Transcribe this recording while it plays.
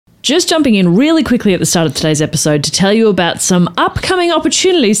Just jumping in really quickly at the start of today's episode to tell you about some upcoming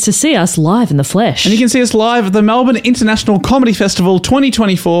opportunities to see us live in the flesh. And you can see us live at the Melbourne International Comedy Festival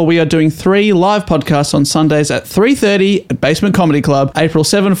 2024. We are doing 3 live podcasts on Sundays at 3:30 at Basement Comedy Club, April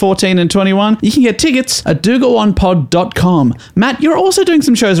 7, 14 and 21. You can get tickets at dogoonpod.com. Matt, you're also doing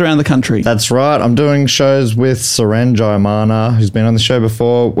some shows around the country. That's right. I'm doing shows with Seren Jayamana, who's been on the show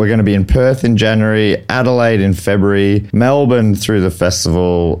before. We're going to be in Perth in January, Adelaide in February, Melbourne through the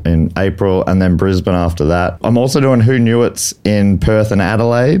festival in April, and then Brisbane after that. I'm also doing Who Knew It's in Perth and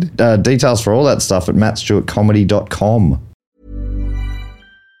Adelaide. Details for all that stuff at mattstewartcomedy.com.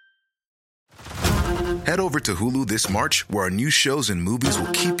 Head over to Hulu this March, where our new shows and movies will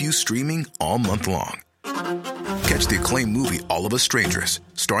keep you streaming all month long. Catch the acclaimed movie All of Us Strangers,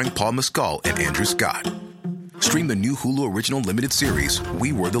 starring Paul Mescal and Andrew Scott. Stream the new Hulu original limited series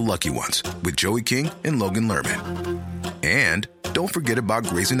We Were the Lucky Ones with Joey King and Logan Lerman. And don't forget about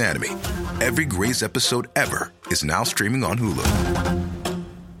Grey's Anatomy. Every Grey's episode ever is now streaming on Hulu.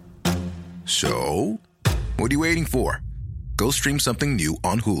 So, what are you waiting for? Go stream something new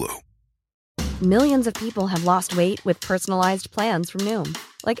on Hulu. Millions of people have lost weight with personalized plans from Noom.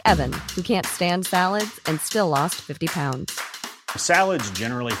 Like Evan, who can't stand salads and still lost 50 pounds. Salads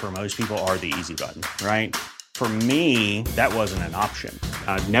generally for most people are the easy button, right? For me, that wasn't an option.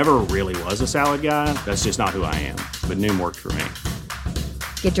 I never really was a salad guy. That's just not who I am. But Noom worked for me.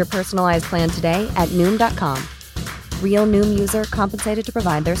 Get your personalized plan today at Noom.com. Real Noom user compensated to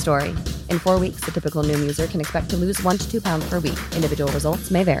provide their story. In 4 weeks, the typical Noom user can expect to lose 1 to 2 pounds per week. Individual results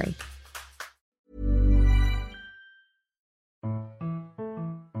may vary.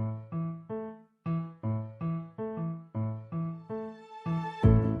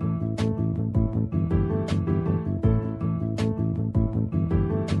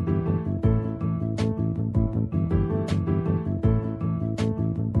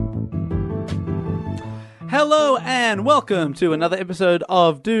 Hello and welcome to another episode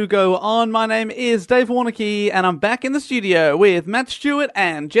of Do Go On. My name is Dave Warnocky and I'm back in the studio with Matt Stewart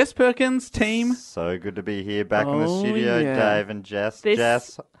and Jess Perkins' team. So good to be here back in the studio, yeah. Dave and Jess.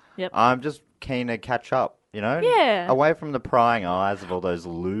 Jess, Yep. I'm just keen to catch up, you know? Yeah. Away from the prying eyes of all those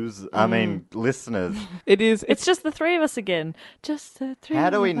listeners. It's just the three of us again. Just the three How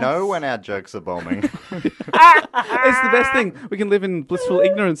do we of us. know when our jokes are bombing? It's the best thing. We can live in blissful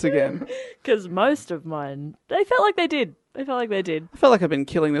ignorance again. Because most of mine, they felt like they did. I felt like I've been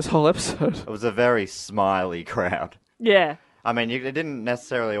killing this whole episode. It was a very smiley crowd. Yeah. I mean, it didn't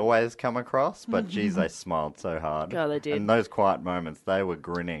necessarily always come across, but geez, they smiled so hard. Oh, they did. In those quiet moments, they were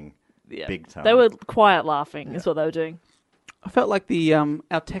grinning big time. They were quiet laughing is what they were doing. I felt like the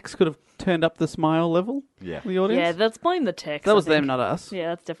our text could have turned up the smile level. Yeah. For the audience. Yeah, let's blame the text. That was I think. them, not us. Yeah,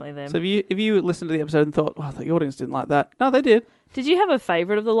 that's definitely them. So if you listened to the episode and thought, oh, the audience didn't like that. No, they did. Did you have a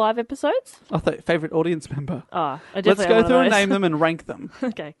favourite of the live episodes? I thought favourite audience member. Oh, I Let's definitely go had through one and of name those. them and rank them.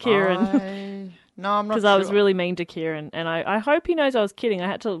 Okay, Kieran. No, I'm not Because sure. I was really mean to Kieran, and I hope he knows I was kidding. I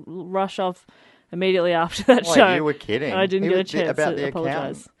had to rush off immediately after that Wait, show. you were kidding? And I didn't He get a was chance about to the apologise.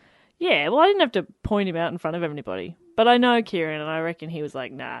 accountant. Yeah, well, I didn't have to point him out in front of everybody. But I know Kieran, and I reckon he was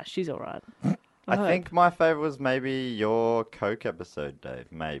like, nah, she's all right. I hope. think my favourite was maybe your Coke episode, Dave.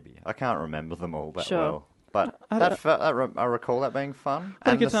 Maybe. I can't remember them all that Sure. well. But I recall that being fun. Had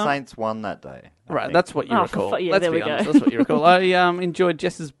a And the good time. Saints won that day. I Right, think. that's what you Oh, recall. yeah, Let's there be we go. honest, that's what you recall. I enjoyed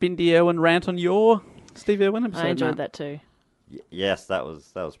Jess's Bindi Irwin rant on your Steve Irwin episode. I enjoyed Matt. that too. Yes, that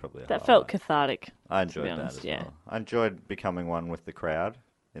was probably a That highlight. felt cathartic. I to be enjoyed that honest, as yeah. well. I enjoyed becoming one with the crowd.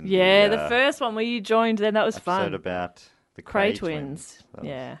 In Yeah, the first one where you joined, then that was episode fun. about the Cray Cray twins. That was-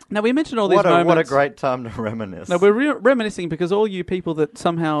 Yeah. Now, we mentioned all these What moments. a great time to reminisce. No, we're reminiscing because all you people that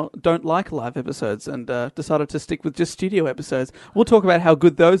somehow don't like live episodes and decided to stick with just studio episodes, we'll talk about how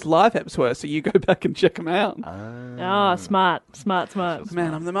good those live eps were, so you go back and check them out. Oh, smart.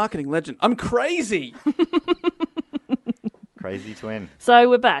 Man, I'm the marketing legend. I'm crazy. Crazy twin. So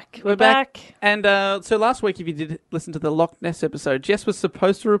we're back. We're back. And so last week, if you did listen to the Loch Ness episode, Jess was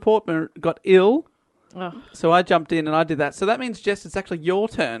supposed to report but got ill. Oh, So I jumped in and I did that. So that means, Jess, it's actually your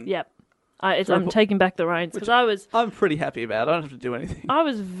turn. yep. I'm taking back the reins because I was I'm pretty happy about it. I don't have to do anything.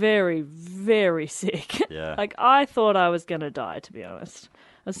 very, very sick. Yeah. Like, I thought I was going to die, to be honest.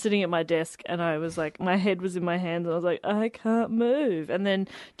 I was sitting at my desk and I was like, my head was in my hands and I was like, I can't move. And then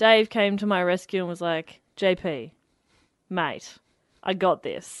Dave came to my rescue and was like, JP, mate, I got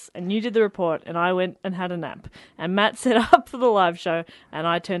this. And you did the report and I went and had a nap. And Matt set up for the live show and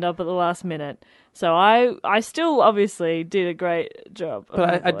I turned up at the last minute. So I still obviously did a great job.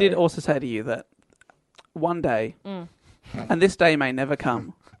 But I did also say to you that one day, and this day may never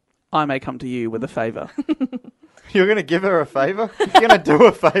come, I may come to you with a favour. You're going to give her a favour? You're going to do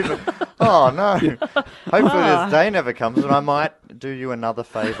a favour? Oh, no. Hopefully this day never comes and I might do you another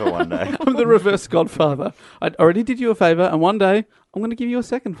favour one day. I'm the reverse Godfather. I already did you a favour, and one day I'm going to give you a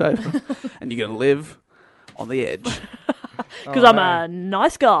second favour. And you're going to live on the edge. Because I'm a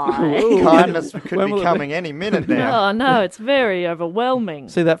nice guy. Kindness could When be will it be? coming any minute now. Oh, no, it's very overwhelming.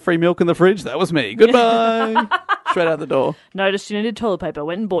 See that free milk in the fridge? That was me. Goodbye. Straight out the door. Noticed you needed toilet paper.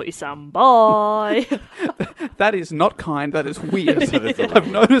 Went and bought you some. Bye. That is not kind. That is weird. I've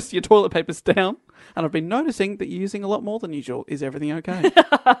noticed your toilet paper's down, and I've been noticing that you're using a lot more than usual. Is everything okay?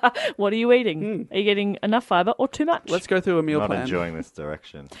 What are you eating? Are you getting enough fibre or too much? Let's go through a meal Not plan. enjoying this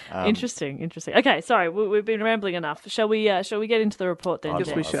direction. Interesting. Okay, sorry, we've been rambling enough. Shall we get into the report then? I'd Yes,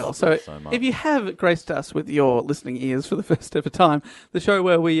 Jess? we love shall. it So, so much. if you have graced us with your listening ears for the first ever time, the show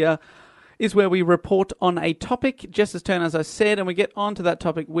where we is where we report on a topic, Jess's turn, as I said, and we get onto that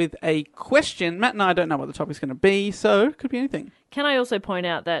topic with a question. Matt and I don't know what the topic's going to be, so it could be anything. Can I also point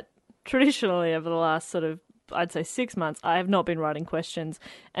out that traditionally over the last sort of, I'd say 6 months, I have not been writing questions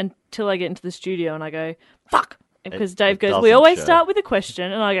until I get into the studio and I go, fuck. Because Dave goes, we doesn't always show. start with a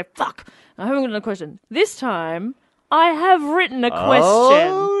question, and I go, fuck. I haven't written a question. This time, I have written a question.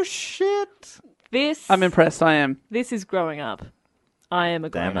 Oh, shit. I'm impressed, I am. This is growing up. I am a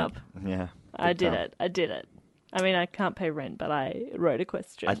Damn grown it. up. Yeah. I big did time. it. I did it. I mean, I can't pay rent, but I wrote a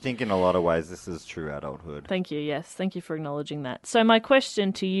question. I think in a lot of ways this is true adulthood. Thank you. Yes. Thank you for acknowledging that. So my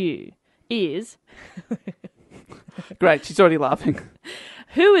question to you is, Great, she's already laughing.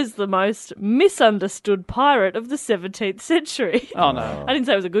 who is the most misunderstood pirate of the 17th century? Oh, no. I didn't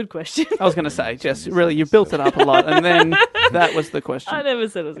say it was a good question. I was going to say, Jess, really, you built it up a lot, and then that was the question. I never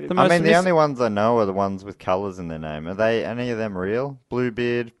said it was a good The I most mean, the only ones I know are the ones with colours in their name. Are they any of them real?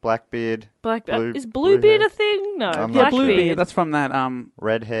 Bluebeard, Blackbeard, Blackbeard. Is Bluebeard. Bluebeard a thing? No. I'm Yeah, not sure. Bluebeard, that's from that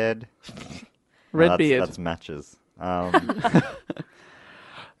Redhead. Redbeard. That's matches.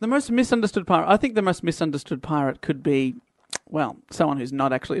 The most misunderstood pirate. I think the most misunderstood pirate could be, well, someone who's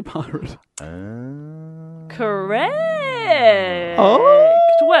not actually a pirate. Correct. Oh.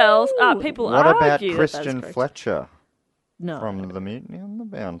 Well, people What argue about that that's Christian correct. Fletcher No. from The Mutiny on the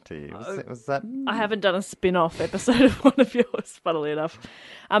Bounty? Was that? I haven't done a spin-off episode of one of yours, funnily enough.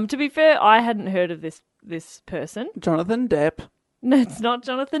 To be fair, I hadn't heard of this person. Jonathan Depp. No, it's not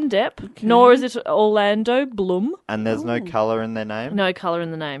Jonathan Depp, nor is it Orlando Bloom. And there's no colour in their name? No colour in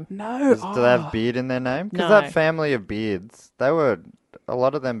the name. No. Do they have beard in their name? Because No. that family of beards, a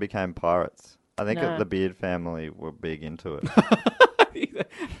lot of them became pirates. I think No. the Beard family were big into it.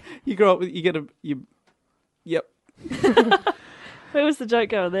 You grow up with, yep. Where was the joke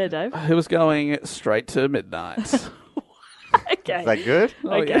going there, Dave? It was going straight to midnight. Okay. Is that good? Oh,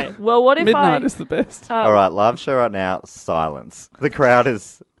 Okay. yeah. Well, what if Midnight is the best. All right, live show right now, silence. The crowd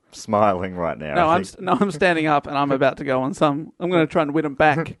is smiling right now. No, I I'm think. I'm standing up and I'm about to go on some. I'm going to try and win them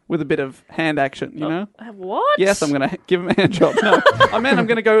back with a bit of hand action. You know. What? Yes, I'm going to give him a hand job. No, I mean I'm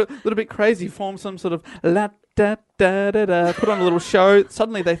going to go a little bit crazy, form some sort of la da da da da, put on a little show.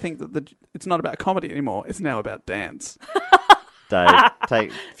 Suddenly they think that it's not about comedy anymore. It's now about dance.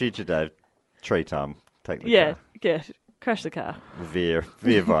 Dave, future Dave, tree time. Take the Yeah. car. Yeah. Crash the car. Veer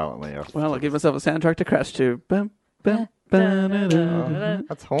violently off. Well, I'll give myself a soundtrack to crash to. Bum, bum, ba-da-da.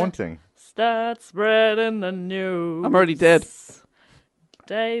 That's haunting. Start spreading the news. I'm already dead.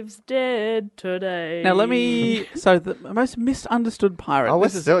 Dave's dead today. Now let me. So the most misunderstood pirate. Oh, we're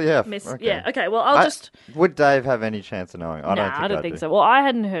This is- still, yeah. Yeah. Okay. Well, I'll just. Would Dave have any chance of knowing? I don't think so. Well, I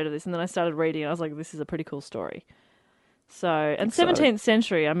hadn't heard of this, and then I started reading. I was like, "This is a pretty cool story." So, and 17th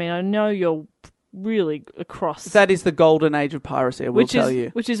century. I mean, I know you're really across. That is the golden age of piracy. I will tell you.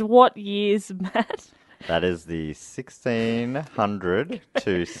 Which is what years, Matt? That is the 1600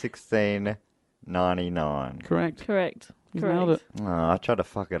 to 1699. Correct. Correct. You Correct. nailed it. Oh, I tried to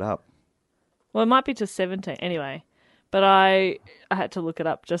fuck it up. Well, it might be to 17 anyway. But I had to look it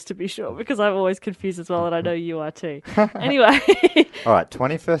up just to be sure because I'm always confused as well, and I know you are too. Anyway. All right,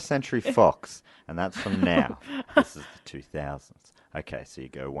 21st Century Fox, and that's from now. This is the 2000s. Okay, so you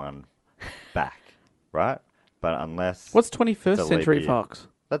go one back, right? But unless... What's 21st It's a Century leap year. Fox?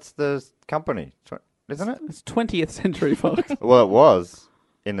 That's the company, isn't it? It's 20th Century Fox. Well, it was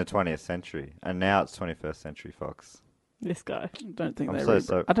in the 20th century, and now it's 21st Century Fox. This guy. I don't think I'm they so rebrand.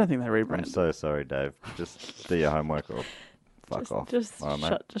 sorry. I don't think they I'm rebrand. so sorry, Dave. Just do your homework or fuck off. Just All right,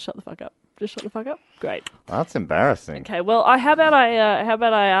 mate. shut the fuck up. Just shut the fuck up. Great. That's embarrassing. Okay. Well, how about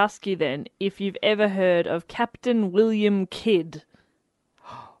I ask you then if you've ever heard of Captain William Kidd?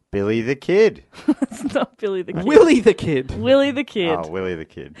 Billy the Kid. It's not Billy the Kid. Willie the Kid. Willie the Kid. Oh, Willie the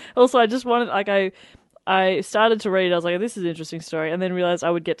Kid. Also, I just wanted, I started to read. I was like, "This is an interesting story," and then realized I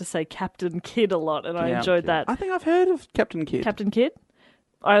would get to say Captain Kidd a lot, and I Yeah. enjoyed that. I think I've heard of Captain Kidd. Captain Kidd.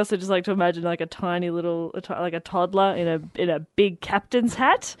 I also just like to imagine like a tiny little, like a toddler in a big captain's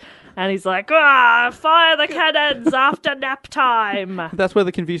hat, and he's like, fire the cannons after nap time. That's where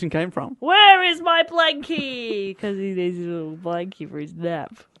the confusion came from. Where is my blankie? Because he needs a little blankie for his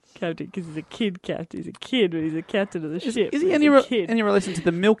nap. Captain, because he's a kid captain. He's a kid, but he's a captain of the ship. Is he He's any, a kid. any relation to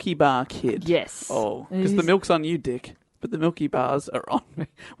the Milky Bar Kid? Yes. Oh, because the He's- milk's on you, Dick, but the Milky Bars are on me.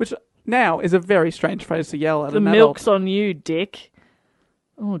 Which now is a very strange phrase to yell at The an milk's adult. on you, Dick.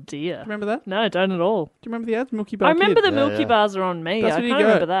 Oh, dear. Remember that? No, don't at all. Do you remember the ads? Milky Bar I remember Kid? the Milky Bars are on me. That's I when you can't go.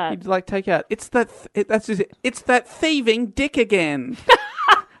 remember that. He'd like take out. It's that. That's just it. It's that thieving Dick again.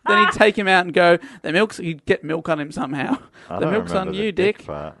 Then he'd take him out and go. The milk's. He'd get milk on him somehow. I The don't milk's on remember you, the Dick.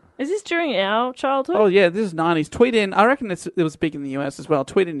 part. Is this during our childhood? Oh yeah, this is 90s. Tweet in. I reckon it was big in the US as well.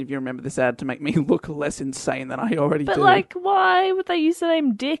 Tweet in if you remember this ad to make me look less insane than I already But, do. like, why would they use the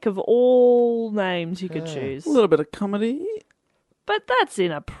name Dick of all names you could choose? a little bit of comedy. But that's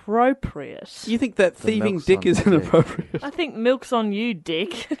inappropriate. You think that thieving milk's Dick on is Dick. inappropriate? I think milk's on you,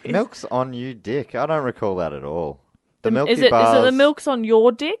 Dick. Milk's on you, Dick. I don't recall that at all. The Milky Is it Bars. the milk's on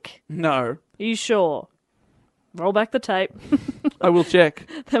your dick? No, Are you sure? Roll back the tape. I will check.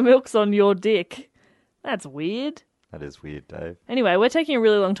 The milk's on your dick. That's weird. That is weird, Dave. Anyway, we're taking a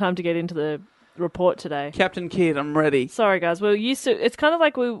really long time to get into the report today. Captain Kidd, I'm ready. Sorry, guys. We're used to. It's kind of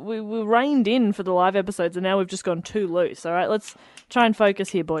like we reined in for the live episodes, and now we've just gone too loose. All right, let's try and focus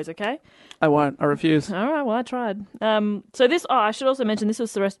here, boys. Okay. I won't. I refuse. All right. Well, I tried. So this. Oh, I should also mention this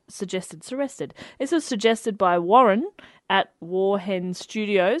was suggested. This was suggested by Warren at Warhen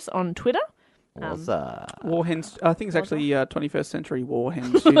Studios on Twitter. What's that? Warhen. I think it's actually 21st Century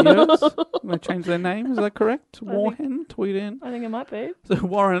Warhen Studios. They changed their name. Is that correct? Warhen. Tweet in. I think it might be So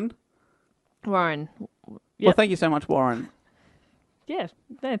Warren. Warren. Well, Yep. thank you so much, Warren. Yeah.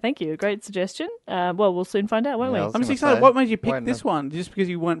 No, thank you. Great suggestion. Well, we'll soon find out, won't Yeah, I we? was I'm just gonna excited. say, What made you pick wait, this no. one? Just because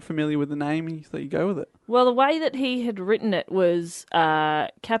you weren't familiar with the name and you thought you'd go with it? Well, the way that he had written it was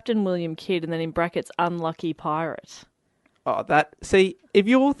Captain William Kidd, and then in brackets, unlucky pirate. Oh, that. See, if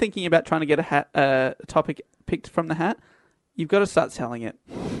you're thinking about trying to get a topic picked from the hat, you've got to start selling it.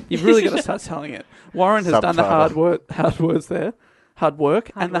 You've really got to start selling it. Warren has done the hard words there. Hard work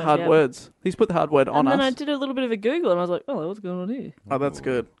and the work, hard yeah. words. He's put the hard word on And then us. I did a little bit of a Google, and I was like, oh, what's going on here? Oh, that's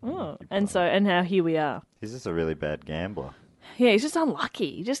good. Oh. And now here we are. He's just a really bad gambler. Yeah, he's just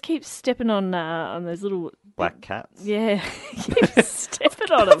unlucky. He just keeps stepping on those little... Black cats. Yeah, he keeps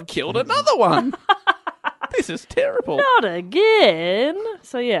stepping on them. Killed another one. This is terrible. Not again.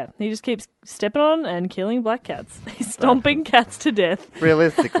 So yeah, he just keeps stepping on and killing black cats. He's stomping cats to death.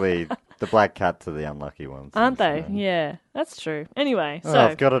 Realistically, the black cats are the unlucky ones. Aren't they? Yeah, that's true. Anyway, Oh, so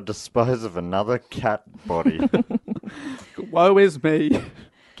I've got to dispose of another cat body. Woe is me.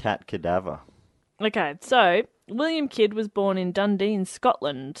 Cat cadaver. okay, so William Kidd was born in Dundee in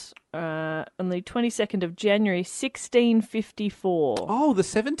Scotland on the 22nd of January 1654. Oh, the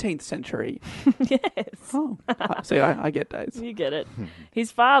 17th century. Yes, Oh, see, I get dates. you get it.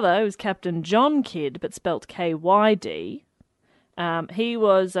 His father was Captain John Kidd, but spelt K-Y-D. He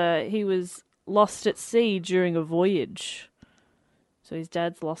was lost at sea during a voyage. So his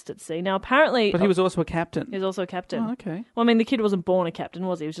dad's lost at sea. Now, apparently... But he was also a captain. He was also a captain. Oh, okay. Well, I mean, the kid wasn't born a captain,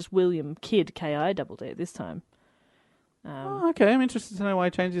 was he? He was just William Kidd, K-I-D-D at this time. Oh, okay. I'm interested to know why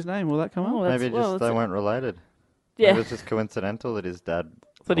he changed his name. Will that come Oh, up? that's- Maybe well, just it's they a- weren't related. Yeah. Maybe it's just coincidental that his dad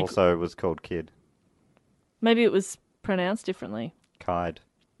That he- also was called Kid. Maybe it was pronounced differently. Kide.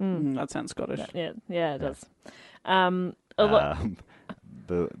 That sounds Scottish. Yeah, it does. A lot.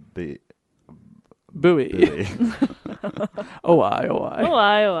 Buoy. Oh, I. Oh,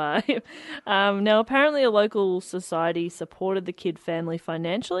 aye. Now, apparently, a local society supported the Kidd family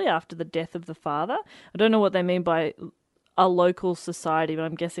financially after the death of the father. I don't know what they mean by a local society, but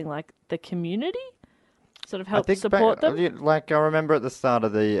I'm guessing like the community sort of helped support them. Like I remember at the start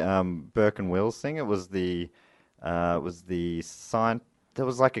of the Burke and Wills thing, it was the sign. There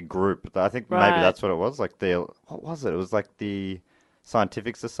was like a group. I think Right. maybe that's what it was. Like what was it? It was like the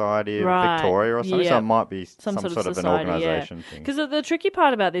Scientific Society of Right. Victoria or something. Yeah. So it might be Some sort of an society, organisation thing. Because the tricky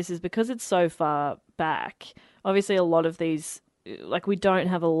part about this is because it's so far back, obviously a lot of these, like we don't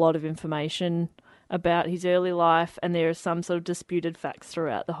have a lot of information about his early life, and there are some sort of disputed facts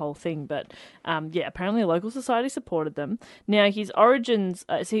throughout the whole thing. But apparently a local society supported them. Now his origins,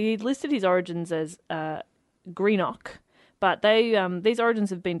 so he listed his origins as Greenock. But these origins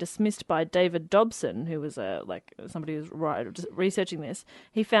have been dismissed by David Dobson, who was somebody who's researching this.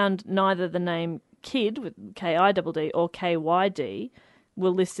 He found neither the name Kidd with K-I-D-D or K-Y-D were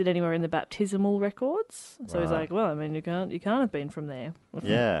listed anywhere in the baptismal records. So he's Right. like, well, I mean, you can't have been from there.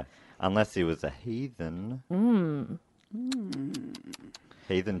 Yeah, unless he was a heathen.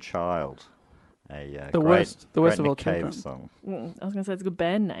 Heathen child. The great, worst of great all Nick Cave children. song. I was going to say it's a good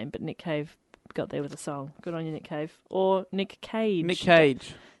band name, but Nick Cave got there with a song. Good on you, Nick Cave. Or Nick Cage. Nick Cage.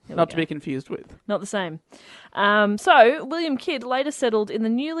 There we Not to go. be confused with. Not the same. So William Kidd later settled in the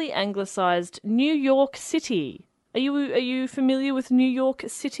newly anglicised New York City. Are you familiar with New York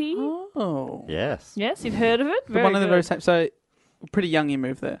City? Oh. Yes. Yes, you've heard of it. The one in the good. very same. So, pretty young you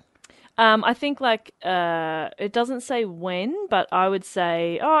moved there. I think it doesn't say when, but I would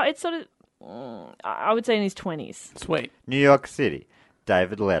say it's sort of. I would say in his 20s. Sweet. New York City.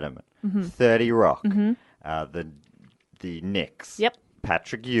 David Letterman. 30 Rock. The Knicks. Yep.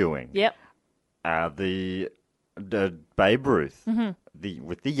 Patrick Ewing. Yep. The Babe Ruth.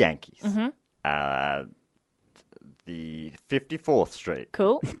 With the Yankees. The 54th Street.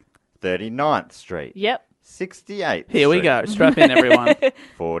 Cool. 39th Street. Yep. 68th Here we Street, go. Strap in, everyone.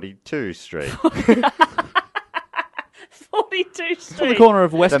 42 Street. 42 On the Street. corner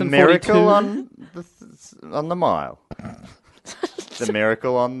of The Western 42. Miracle on the Mile. The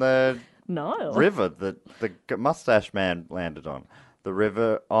Miracle on the Nile. river that the mustache man landed on. The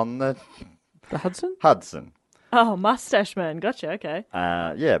river on the The Hudson? Hudson. Oh, Mustache Man. Gotcha. Okay.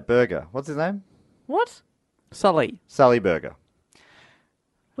 Yeah, Burger. What's his name? What? Sully. Sully Burger.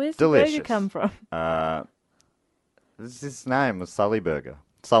 Where's Delicious. the burger come from? His name was Sully Burger.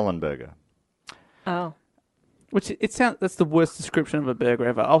 Sullenberger. Oh. Which it sounds. That's the worst description of a burger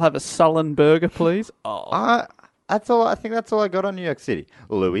ever. I'll have a sullen burger, please. Oh. That's all. I think that's all I got on New York City.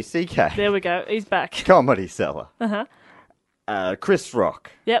 Louis C.K. There we go. He's back. Comedy Cellar. Uh-huh. Chris Rock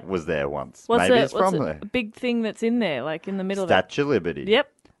Yep. was there once. What's Maybe a, it's what's from a there. big thing that's in there, like in the middle Statue of Liberty. of it?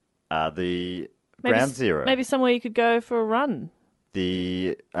 Yep. The Maybe Ground Zero. Maybe somewhere you could go for a run.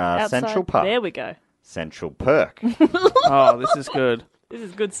 The Outside. Central Park. There we go. Central Perk. Oh, this is good. This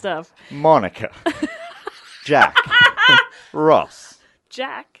is good stuff. Monica. Jack. Ross.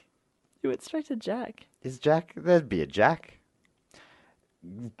 Jack. You went straight to Jack. Is Jack? There'd be a Jack.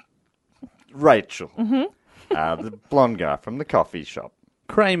 Rachel. The blonde guy from the coffee shop.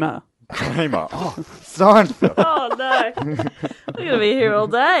 Kramer. Kramer. Oh, Seinfeld. Oh, no. We're going to be here all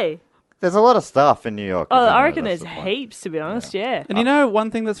day. There's a lot of stuff in New York. Oh, isn't I there? reckon That's there's the point. heaps, to be honest. Yeah. And you know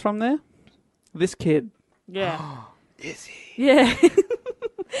one thing that's from there? This kid. Yeah. Is he? Yeah.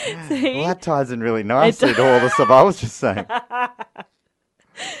 Well, that ties in really nicely to all the stuff I was just saying.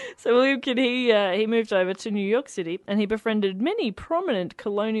 So William Kidd, he moved over to New York City and he befriended many prominent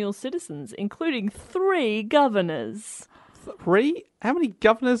colonial citizens, including 3 governors. 3? How many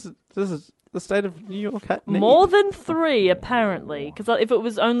governors does the state of New York need? More than 3, apparently. Because if it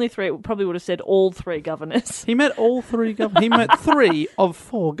was only 3, it probably would have said all 3 governors. He met all 3 governors. He met 3 of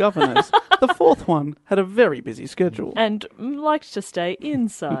 4 governors. The 4th one had a very busy schedule. And liked to stay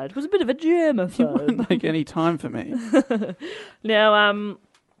inside. Was a bit of a He wouldn't germaphobe. make any time for me. Now,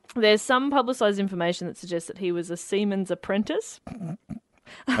 there's some publicised information that suggests that he was a seaman's apprentice.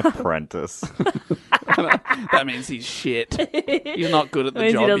 Apprentice. That means he's shit. He's not good at the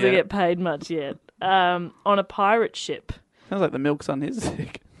Means job he doesn't yet. get paid much yet. On a pirate ship. Sounds like the milk's on his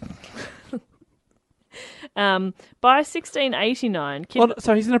dick. By 1689, Kidd... Well,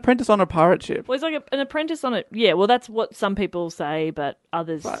 so he's an apprentice on a pirate ship. Well, he's like an apprentice on it. Yeah, well, that's what some people say, but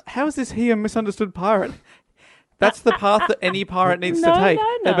others... But how is this he a misunderstood pirate? That's the path that any pirate needs No, to take.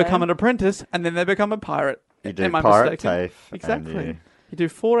 no, They no. become an apprentice, and then they become a pirate. You do Am I pirate mistaken? TAFE. Exactly. And You do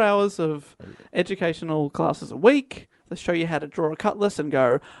 4 hours of educational classes a week. They show you how to draw a cutlass and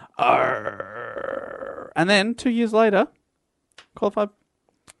go, "Arr." And then 2 years later, qualified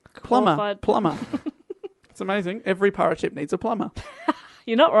plumber. Qualified- It's amazing. Every pirate ship needs a plumber.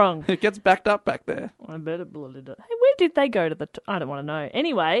 You're not wrong. It gets backed up back there. I bet it bloody does. Hey, where did they go to the... I don't want to know.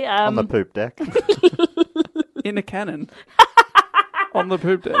 Anyway, on the poop deck. In a cannon. On the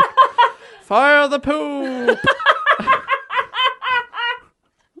poop deck. Fire the poop!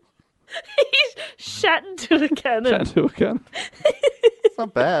 he's shat into a cannon. Chat to a cannon. It's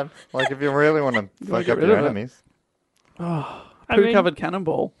not bad. Like, if you really want to fuck get up rid your of it. enemies, I mean- Poo-covered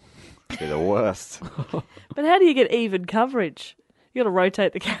cannonball. it'd be the worst. But how do you get even coverage? You got to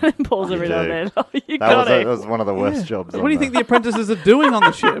rotate the cannonballs every you now do. and then. Oh, you That got was, it. was one of the worst jobs. What do you think the apprentices are doing on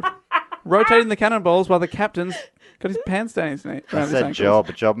the ship? Rotating the cannonballs while the captain's got his pants down his knee. I around his said ankles. job,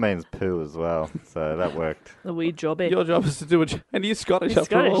 but job means poo as well, so that worked. The wee jobby. Your job is to do it. And you're Scottish He's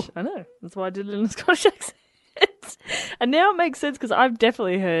after all. Scottish. I know. That's why I did it in a Scottish accent. And now it makes sense because I've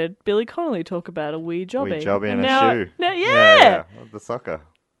definitely heard Billy Connolly talk about a wee jobby. Wee jobby And in a now- shoe. Now, yeah, The soccer.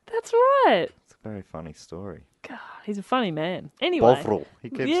 that's right. It's a very funny story. God, he's a funny man. Anyway. Bovril. He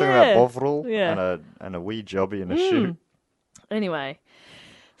keeps talking Yeah. about Bovril Yeah. and a wee jobby in a shoe. Anyway.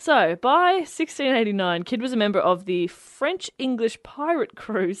 So, by 1689, Kidd was a member of the French-English pirate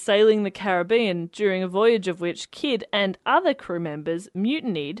crew sailing the Caribbean, during a voyage of which Kidd and other crew members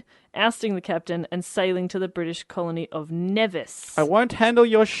mutinied, ousting the captain and sailing to the British colony of Nevis. I won't handle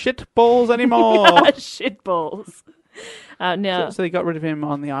your shit balls anymore. Shitballs. Now, So they got rid of him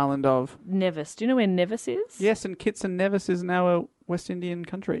on the island of... Nevis. Do you know where Nevis is? Yes, and Kitts and Nevis is now a West Indian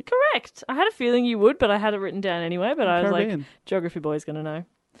country. Correct. I had a feeling you would, but I had it written down anyway. But I was like, Caribbean. geography boy's going to know.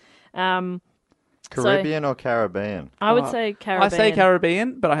 Caribbean or Caribbean? I would say Caribbean. I say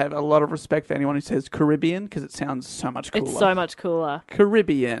Caribbean, but I have a lot of respect for anyone who says Caribbean because it sounds so much cooler. It's so much cooler.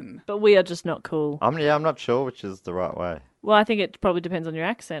 Caribbean. But we are just not cool. I'm not sure which is the right way. Well, I think it probably depends on your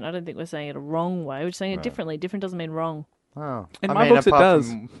accent. I don't think we're saying it a wrong way. We're just saying it differently. Different doesn't mean wrong. Oh, In my books it apart does.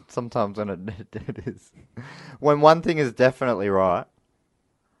 from sometimes when it is. When one thing is definitely right,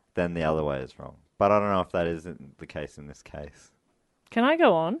 then the other way is wrong. But I don't know if that isn't the case in this case. Can I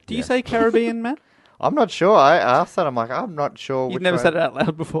go on? Do you say Caribbean, Matt? I'm not sure. I asked that. I'm like, I'm not sure. You've which never way. said it out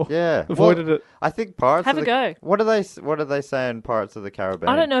loud before. Yeah, Avoided it. I think Pirates. Have of a the, go. What do they say in Pirates of the Caribbean?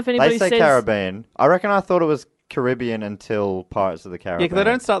 I don't know if anybody They say says- Caribbean. I reckon I thought it was Caribbean until Pirates of the Yeah, Caribbean. because they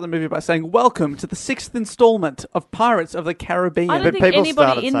don't start the movie by saying, welcome to the 6th installment of Pirates of the Caribbean. I don't But think people anybody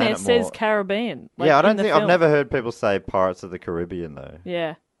started in saying there it says more. Caribbean. Like, Yeah, I in don't the think I've film. never heard people say Pirates of the Caribbean though.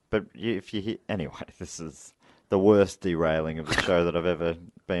 Yeah. But if you hear, anyway, this is the worst derailing of the show that I've ever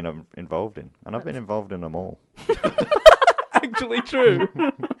been involved in, and I've been involved in them all. Actually true.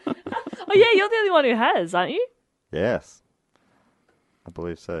 Oh, yeah, you're the only one who has, aren't you? Yes, I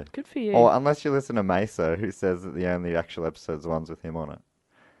believe so. Good for you. Or unless you listen to Mesa, who says that the only actual episode's ones with him on it.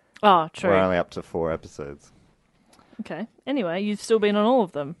 Oh, true. We're only up to 4 episodes. Okay. Anyway, you've still been on all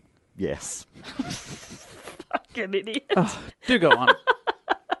of them. Yes. Fucking idiot. Do go on.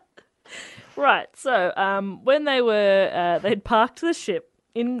 Right. So, when they were, they'd parked the ship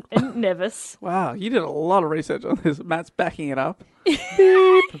in Nevis. Wow, you did a lot of research on this. Matt's backing it up.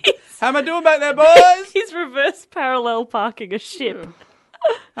 How am I doing back there, boys? He's reverse parallel parking a ship.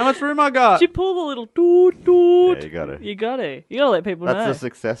 How much room I got? Did you pull the little doot doot? Yeah, you got to. You got to. You got to let people That's know. a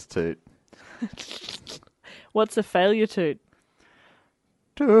success toot. What's a failure toot?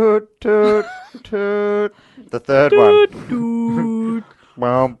 Toot, toot, toot. The third one. Doot doot.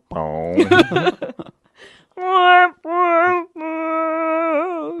 Boom, boom.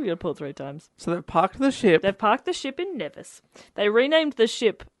 You gotta pull it 3 times. So they've parked the ship. They've parked the ship in Nevis. They renamed the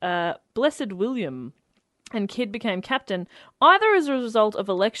ship Blessed William, and Kidd became captain, either as a result of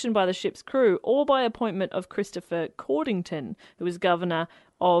election by the ship's crew or by appointment of Christopher Cordington, who was governor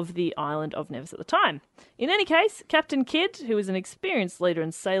of the island of Nevis at the time. In any case, Captain Kidd, who was an experienced leader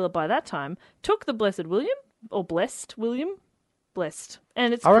and sailor by that time, took the Blessed William, or Blessed William, Blessed,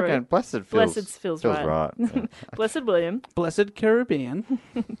 and its I crew. reckon Blessed feels right. Yeah. Blessed William Blessed Caribbean.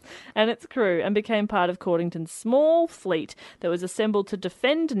 and its crew, and became part of Cordington's small fleet that was assembled to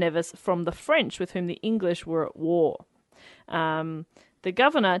defend Nevis from the French, with whom the English were at war. The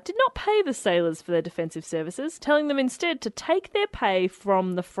governor did not pay the sailors for their defensive services, telling them instead to take their pay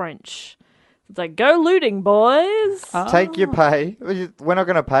from the French. It's like, go looting, boys! Take your pay. We're not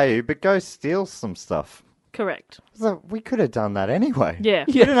going to pay you, but go steal some stuff. Correct. So we could have done that anyway. Yeah,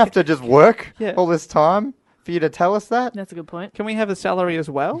 You didn't have to just work Yeah. all this time for you to tell us that. that's a good point. Can we have a salary as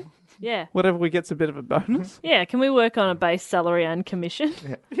well? Yeah. Whatever we get's a bit of a bonus. Yeah, can we work on a base salary and commission?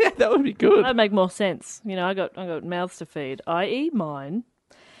 Yeah, that would be good. That'd make more sense. You know, I got mouths to feed, i.e. mine.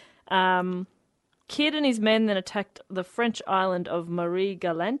 Kidd and his men then attacked the French island of Marie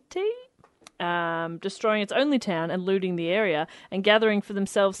Galante, destroying its only town and looting the area, and gathering for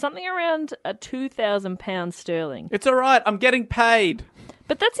themselves something around £2,000 sterling. It's all right. I'm getting paid.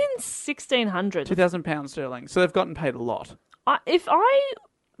 But that's in 1600. £2,000 sterling. So they've gotten paid a lot. If I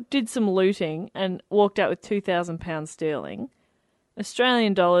did some looting and walked out with £2,000 sterling,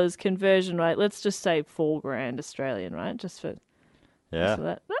 Australian dollars conversion rate, let's just say $4,000 Australian, right? Just for Yeah.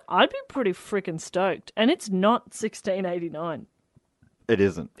 that. I'd be pretty freaking stoked. And it's not 1689. It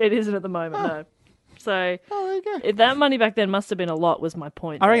isn't. It isn't at the moment, no. So Oh, there you go. if that money back then must have been a lot, was my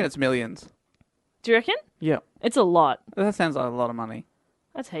point. I reckon there. it's millions. Do you reckon? Yeah. It's a lot. That sounds like a lot of money.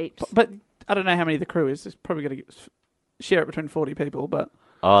 That's heaps. But I don't know how many the crew is. It's probably going to share it between 40 people, but...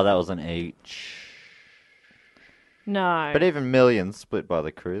 Oh, that was an each. No. But even millions split by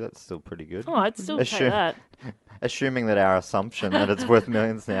the crew, that's still pretty good. Oh, I'd still take Assume- that. Assuming that our assumption that it's worth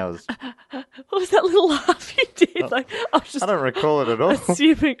millions now is... What was that little laugh you did? Like, I was just I don't recall it at all.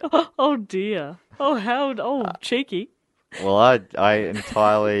 assuming, oh dear. Oh, how cheeky. Well, I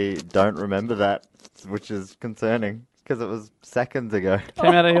entirely don't remember that which is concerning because it was seconds ago.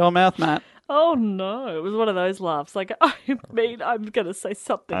 Came out of your mouth, Matt. Oh no, it was one of those laughs. Like, I mean, I'm going to say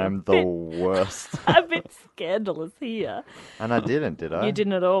something I'm the worst. a bit scandalous here. And I didn't, did I? You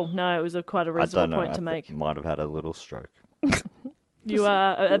didn't at all. No, it was quite a I don't reasonable know. point to make. Might have had a little stroke. You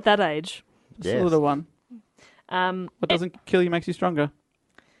are at that age, Just a little one. What doesn't kill you makes you stronger.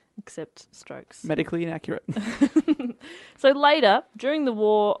 except strokes. Medically inaccurate. So later, during the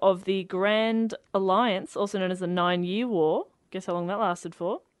War of the Grand Alliance, also known as the 9-Year War, guess how long that lasted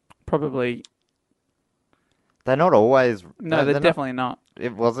for? Probably. They're not always. No, they're definitely not.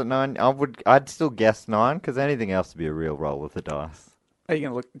 It wasn't 9. I'd still guess 9 because anything else would be a real roll of the dice. Are you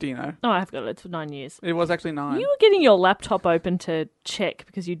going to look? Do you know? Oh, I've got it. It's for 9 years. It was actually 9. You were getting your laptop open to check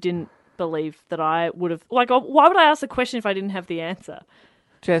because you didn't believe that I would have... Like, why would I ask the question if I didn't have the answer?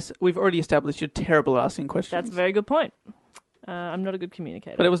 Jess, we've already established you're terrible at asking questions. That's a very good point. I'm not a good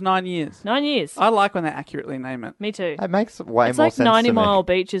communicator. But it was 9 years. 9 years. I like when they accurately name it. Me too. It makes way It's more like sense 90 to me. Mile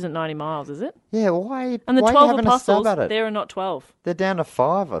Beach isn't 90 miles, is it? Yeah, why? And the why 12 are you having apostles, a stab at it? there are not 12. They're down to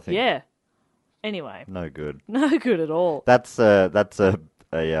 5, I think. Yeah. Anyway, No good. no good at all. That's a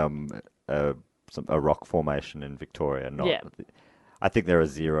rock formation in Victoria. Not. Yeah. I think there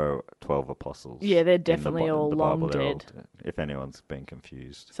are 12 apostles. Yeah, they're in the definitely Bi- in all the long Bible. They're all dead. if anyone's been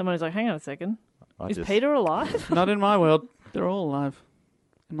confused. Someone is like, hang on a second. I Is just- Peter alive? Not in my world. They're all alive.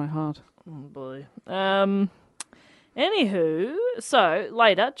 In my heart. Oh, boy. Anywho, so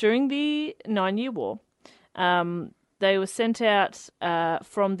later, during the 9-Year War, they were sent out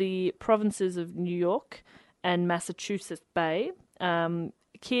from the provinces of New York and Massachusetts Bay.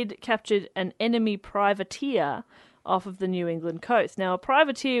 Kidd captured an enemy privateer off of the New England coast. Now, a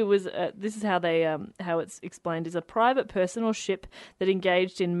privateer was, this is how they, how it's explained, is a private person or ship that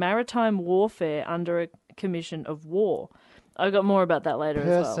engaged in maritime warfare under a commission of war. I got more about that later as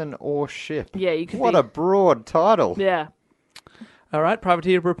well. Person or ship. Yeah, you could What be- a broad title. Yeah. All right,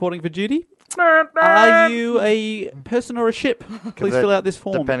 privateer reporting for duty. Are you a person or a ship? Please fill out this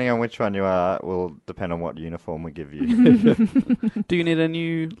form. Depending on which one you are, will depend on what uniform we give you. Do you need a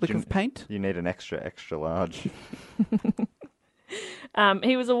new lick of paint? You need an extra large.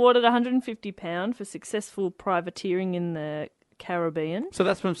 He was awarded £150 for successful privateering in the Caribbean. So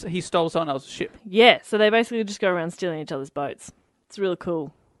that's from he stole someone else's ship. Yeah, so they basically just go around stealing each other's boats. It's really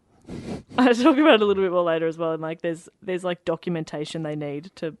cool. I'll talk about it a little bit more later as well. And like, there's like documentation they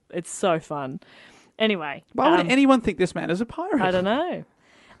need to. It's so fun. Anyway, Why would anyone think this man is a pirate? I don't know.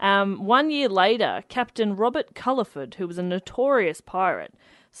 1 year later, Captain Robert Culliford, who was a notorious pirate,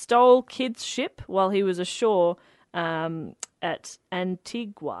 stole Kidd's ship while he was ashore at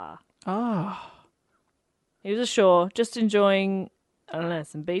Antigua. Ah. He was ashore, just enjoying, I don't know,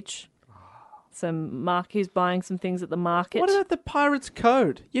 some beach. He's buying some things at the market. What about the pirate's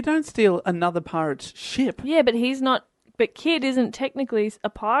code? You don't steal another pirate's ship. Yeah, but he's not. But Kidd isn't technically a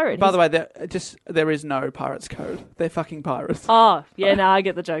pirate. By the way, there is no pirate's code. They're fucking pirates. Oh, yeah, no, I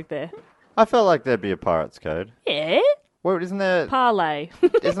get the joke there. I felt like there'd be a pirate's code. Yeah, Well, isn't there? parlay.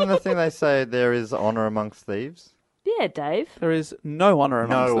 Isn't the thing they say there is honour amongst thieves? Yeah, Dave. There is no honour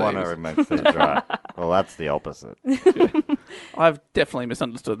amongst No thieves. honour amongst thieves, right? Well, that's the opposite. I've definitely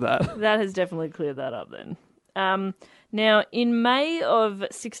misunderstood that. That has definitely cleared that up then. Now, in May of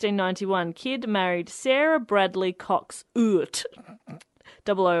 1691, Kidd married Sarah Bradley Cox Oort.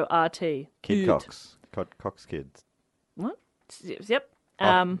 O-O-R-T. Kid Oort. Cox. Cox kids. What? Yep.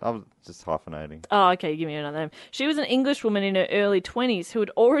 I was just hyphenating. Oh, okay, give me another name. She was an English woman in her early 20s who had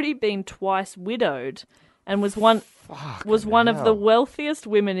already been twice widowed and was one of the wealthiest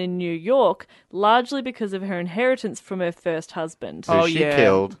women in New York, largely because of her inheritance from her first husband. Who Oh, she yeah.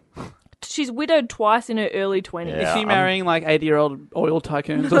 killed. She's widowed twice in her early 20s. Yeah. Is she I'm- marrying like 80-year-old oil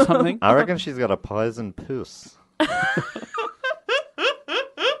tycoons or something? I reckon she's got a poison puss.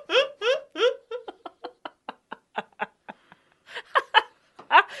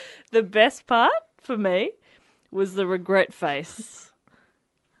 The best part for me was the regret face.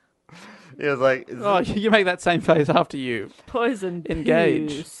 He was like, Oh, you make that same face after you. Poison Engage.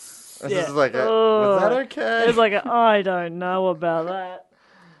 puce. this Yeah. is like was that okay? It was like, I don't know about that.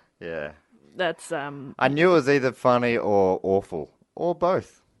 Yeah. That's, I knew it was either funny or awful. Or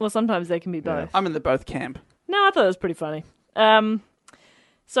both. well, sometimes they can be both. I'm in the both camp. No, I thought it was pretty funny.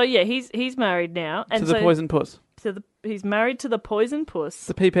 So yeah, he's married now, and To the so poison puss. he's married to the poison puss.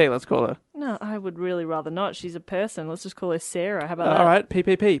 The PP, let's call her. No, I would really rather not. She's a person. Let's just call her Sarah. How about that? All right,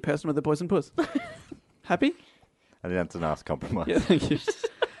 PPP, person with the poison puss. Happy? I think that's a nice compromise. Yeah, thank you.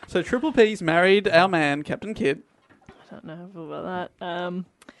 So Triple P's married our man, Captain Kidd. I don't know about that.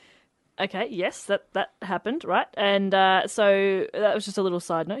 Okay, yes, that happened, right? And so that was just a little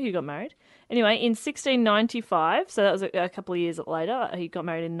side note. He got married. Anyway, in 1695, so that was a couple of years later, he got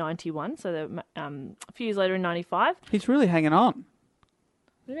married in 91, so a few years later in 95. He's really hanging on.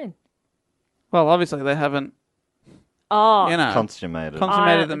 What do you mean? Well, obviously they haven't, Oh, Consummated.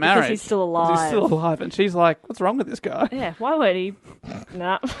 consummated the marriage. because he's still alive. 'Cause he's still alive. And she's like, what's wrong with this guy? Yeah, why won't he?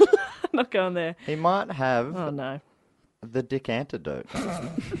 Nah, not going there. He might have Oh, no. the dick antidote.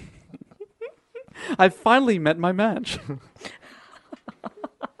 I've finally met my match.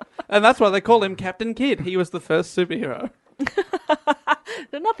 And that's why they call him Captain Kidd. He was the first superhero.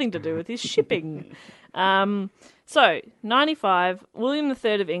 They're nothing to do with his shipping. So, 95, William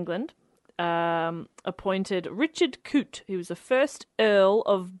III of England appointed Richard Coote, who was the first Earl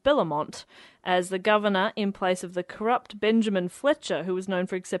of Bellamont, as the governor in place of the corrupt Benjamin Fletcher, who was known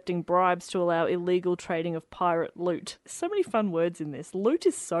for accepting bribes to allow illegal trading of pirate loot. So many fun words in this. Loot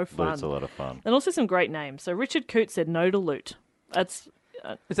is so fun. Loot's a lot of fun. And also some great names. So Richard Coote said no to loot. That's...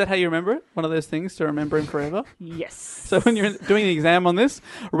 Is that how you remember it? One of those things to remember him forever? yes. So when you're doing the exam on this,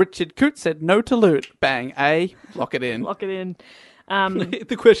 Richard Coote said no to loot. Bang. A. Lock it in. Lock it in.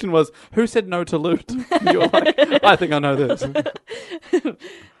 The question was, who said no to loot? You were like, I think I know this.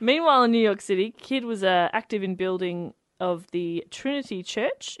 Meanwhile, in New York City, Kidd was active in building of the Trinity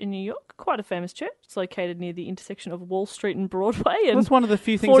Church in New York, quite a famous church. It's located near the intersection of Wall Street and Broadway. And That's one of the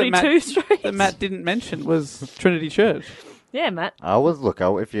few things 42 Street. that Matt didn't mention was Trinity Church. Yeah, Matt.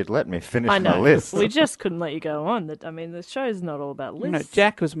 If you'd let me finish I know. my list. We just couldn't let you go on. The show's not all about lists. No,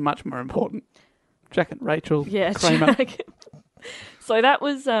 Jack was much more important. Jack and Rachel Yeah, Kramer. Jack. So that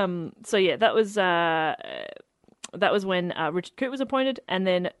was that was when Richard Coote was appointed, and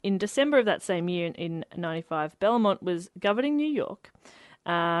then in December of that same year, in 95, Bellamont was governing New York,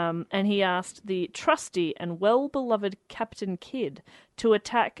 and he asked the trusty and well-beloved Captain Kidd to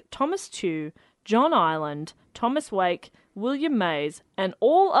attack Thomas Tew, John Ireland, Thomas Wake, William Mays, and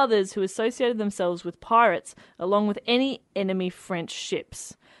all others who associated themselves with pirates, along with any enemy French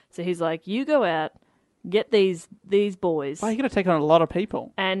ships. So he's like, you go out, get these boys. Wow, you're going to take on a lot of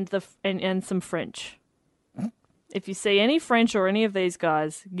people. And and some French. If you see any French or any of these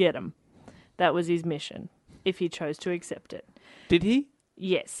guys, get them. That was his mission, if he chose to accept it. Did he?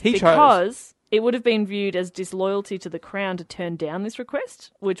 Yes, He because it would have been viewed as disloyalty to the crown to turn down this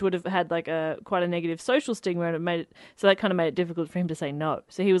request, which would have had quite a negative social stigma, and so that kind of made it difficult for him to say no.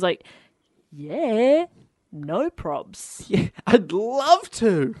 So he was like, "Yeah, no probs. Yeah, I'd love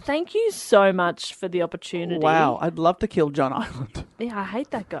to. Thank you so much for the opportunity." Wow, I'd love to kill John Island. Yeah, I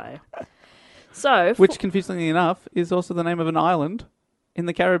hate that guy. So, Which, confusingly enough, is also the name of an island in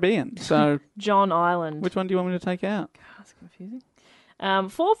the Caribbean. So, John Island. which one do you want me to take out? That's confusing.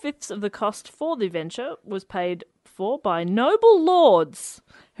 4/5 of the cost for the venture was paid for by noble lords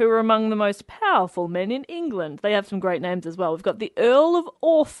who were among the most powerful men in England. They have some great names as well. We've got the Earl of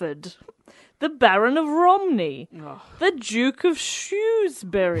Orford, the Baron of Romney, the Duke of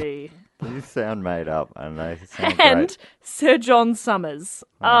Shrewsbury, You sound made up, and they sound and great. Sir John Summers.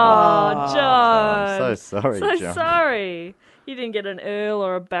 Oh, John. I'm so sorry, So John. sorry. You didn't get an Earl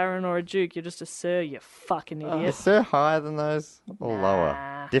or a Baron or a Duke. You're just a Sir, you fucking idiot. Is Sir higher than those or lower?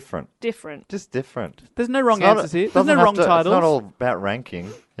 Nah. Different. Different. Just different. There's no wrong It's not- answers here. There's doesn't no have wrong to- titles. It's not all about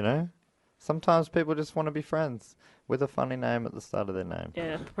ranking, you know? Sometimes people just want to be friends with a funny name at the start of their name.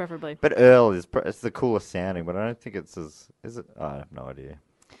 Yeah, preferably. But Earl it's the coolest sounding, but I don't think it's as... Is it? I have no idea.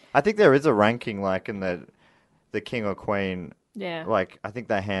 I think there is a ranking, like, in the King or Queen. Yeah. Like, I think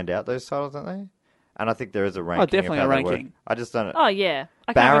they hand out those titles, don't they? And I think there is a ranking. definitely of a how they work. ranking. I just don't... Oh, yeah.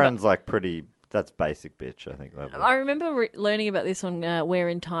 I can't remember- Baron's, like, pretty... That's basic bitch, I think. Level. I remember learning about this on Where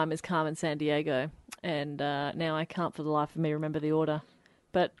in Time is Carmen Sandiego, and now I can't for the life of me remember the order.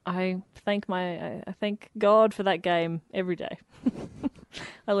 But I thank God for that game every day.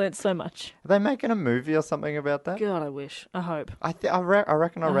 I learnt so much. Are they making a movie or something about that? God, I wish. I hope. I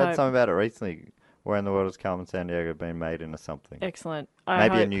reckon I I read hope. something about it recently. Where in the world is Carmen Sandiego being made into something? Excellent.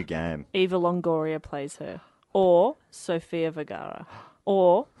 Maybe a hope new game. Eva Longoria plays her, or Sofia Vergara,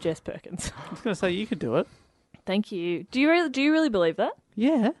 or Jess Perkins. I was going to say, you could do it. Thank you. Do you really believe that?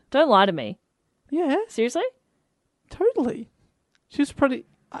 Yeah. Don't lie to me. Yeah. Seriously? Totally. She was probably...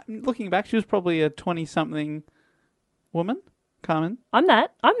 Looking back, she was probably a 20-something woman, Carmen. I'm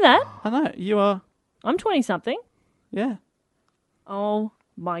that. I know. You are... I'm 20-something. Yeah. Oh,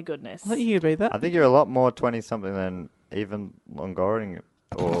 my goodness. I think you could be that. I think you're a lot more 20-something than even Longoria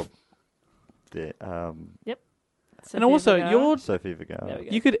or the Yep. And Sofia also, Vergara. Sophie Vergara. There we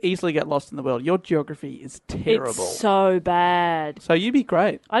go. you could easily get lost in the world. Your geography is terrible. It's so bad. So you'd be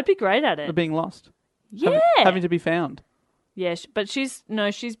great I'd be great at at it. being lost. Yeah. Having to be found. Yeah, but she's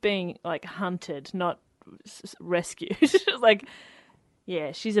being like hunted, not rescued. Like,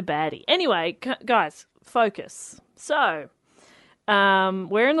 yeah, she's a baddie. Anyway, guys, focus. So,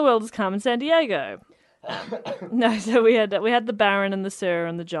 where in the world is Carmen Sandiego? No, so we had the Baron and the Sir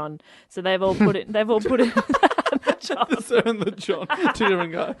and the John. So they've all put it. The John. The Sir and the John, two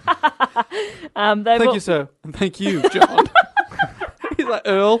different guys. Thank you, Sir, and thank you, John. He's like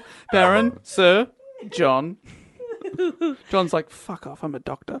Earl, Baron, Sir, John. John's like, fuck off, I'm a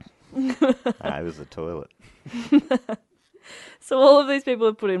doctor. It was a toilet. So all of these people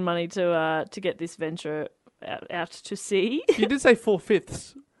have put in money to get this venture out to sea. You did say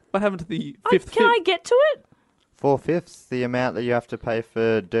 4/5. What happened to the fifth? Can I get to it? 4/5 the amount that you have to pay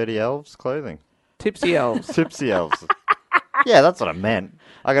for Dirty Elves clothing. Tipsy elves. Tipsy Elves. Yeah, that's what I meant.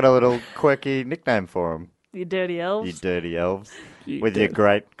 I got a little quirky nickname for them. You dirty elves. You dirty elves. With your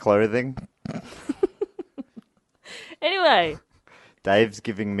great clothing. Anyway. Dave's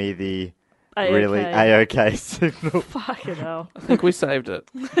giving me the A-OK. really A-OK signal. Fucking hell. I think we saved it.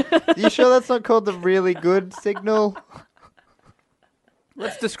 You sure that's not called the really good signal?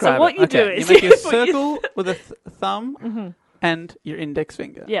 Let's describe what it. you do is you make you a put circle with a thumb and your index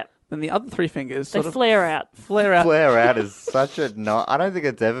finger. Yeah. Then the other three fingers They sort of flare out. flare out. Flare out is such a... I don't think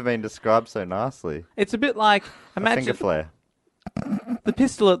it's ever been described so nicely. It's a bit like, A imagine finger flare. the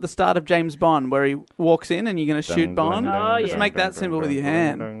pistol at the start of James Bond where he walks in and you're going to shoot Dun, Bond. dun, dun, Just dun, make dun, that dun, symbol dun, with your dun,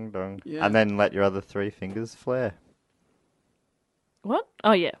 hand. dun, dun. Yeah. And then let your other three fingers flare. What?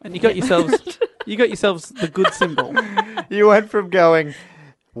 Oh, yeah. And you got yourselves the good symbol. You went from going,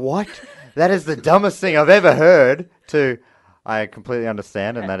 what? That is the dumbest thing I've ever heard, to I completely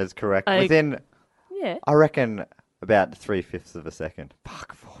understand and that is correct. Within, Yeah. I reckon, about 3/5 of a second.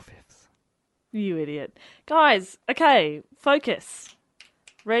 Fuck, 4/5. You idiot. Guys, okay, focus.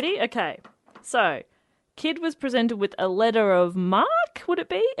 Ready? Okay. So, Kid was presented with a letter of marque, would it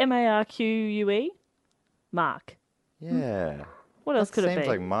be? M-A-R-Q-U-E? Mark. Yeah. What else could it Seems be?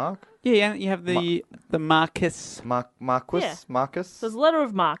 like Mark. Yeah, you have the Marcus. Marquis? Yeah. Marcus? So it was a letter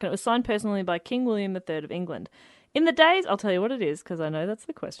of marque, and it was signed personally by King William III of England. In the days, I'll tell you what it is, because I know that's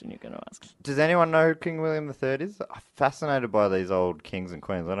the question you're going to ask. Does anyone know who King William III is? I'm fascinated by these old kings and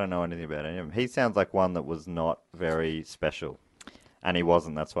queens. I don't know anything about any of them. He sounds like one that was not very special. And he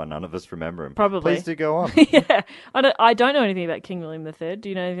wasn't. That's why none of us remember him. Probably. Please do go on. Yeah. I don't know anything about King William III. Do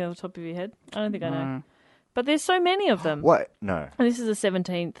you know anything off the top of your head? I don't think I know. But there's so many of them. What? No. And this is the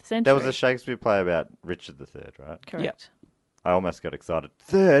 17th century. There was a Shakespeare play about Richard III, right? Correct. I almost got excited.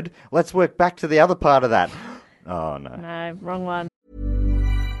 Third, let's work back to the other part of that. Oh, no. No, wrong one.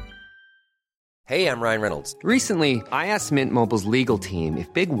 Hey, I'm Ryan Reynolds. Recently, I asked Mint Mobile's legal team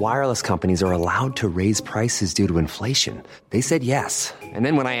if big wireless companies are allowed to raise prices due to inflation. They said yes. And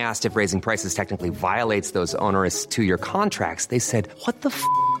then when I asked if raising prices technically violates those onerous 2-year contracts, they said, "What the f***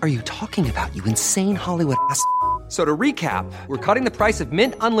 are you talking about, you insane Hollywood ass?" So to recap, we're cutting the price of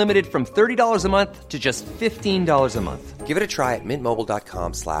Mint Unlimited from $30 a month to just $15 a month. Give it a try at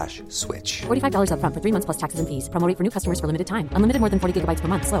mintmobile.com/switch. $45 up front for 3 months plus taxes and fees. Promo rate for new customers for limited time. Unlimited more than 40 gigabytes per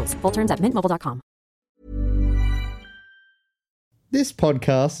month. Slows full terms at mintmobile.com. This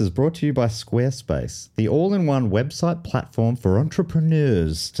podcast is brought to you by Squarespace, the all-in-one website platform for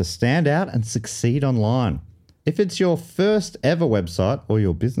entrepreneurs to stand out and succeed online. If it's your first ever website or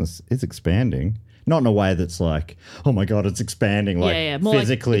your business is expanding, not in a way that's like, oh my God, it's expanding, like more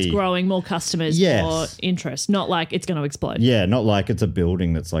physically. like it's growing, more customers, Yes. more interest. Not like it's going to explode. Yeah, not like it's a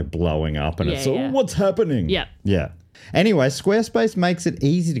building that's like blowing up and it's, Yeah. oh, what's happening? Yeah. Yeah. Anyway, Squarespace makes it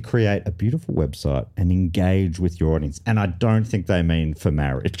easy to create a beautiful website and engage with your audience. And I don't think they mean for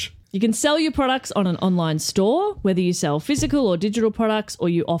marriage. You can sell your products on an online store, whether you sell physical or digital products, or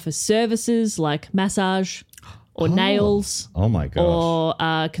you offer services like massage or nails Oh my gosh. or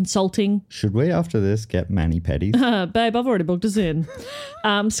consulting. Should we, after this, get mani-pedis? Babe, I've already booked us in.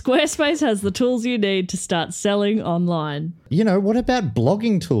 Squarespace has the tools you need to start selling online. You know, what about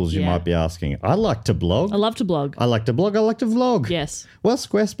blogging tools, you Yeah. might be asking? I like to blog. I love to blog. I like to blog. I like to vlog. Yes. Well,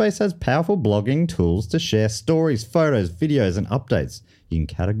 Squarespace has powerful blogging tools to share stories, photos, videos, and updates. You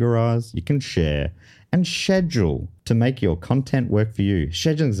can categorize, you can share, and schedule to make your content work for you.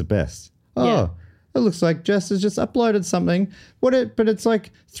 Scheduling's the best. Oh, Yeah. it looks like Jess has just uploaded something. But it's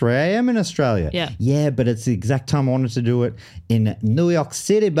like 3 a.m. in Australia. Yeah. Yeah, but it's the exact time I wanted to do it in New York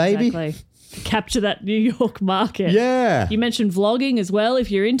City, baby. Exactly. To capture that New York market. Yeah. You mentioned vlogging as well. If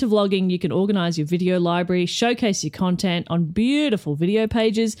you're into vlogging, you can organize your video library, showcase your content on beautiful video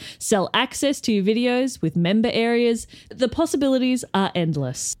pages, sell access to your videos with member areas. The possibilities are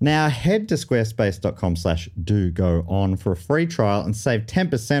endless. Now head to squarespace.com/do-go-on for a free trial and save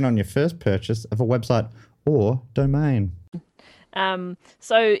 10% on your first purchase of a website or domain.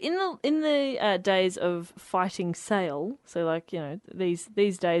 So in the days of fighting sail, so like, you know,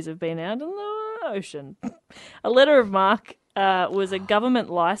 these days have been out in the ocean. A letter of marque was a government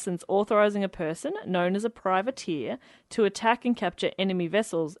license authorizing a person known as a privateer to attack and capture enemy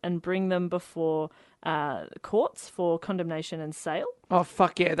vessels and bring them before courts for condemnation and sale. Oh,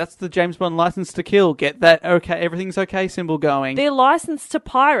 fuck yeah. That's the James Bond license to kill. Get that okay, everything's okay symbol going. They're licensed to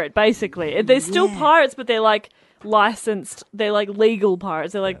pirate, basically. They're still pirates, but they're like licensed. They're like legal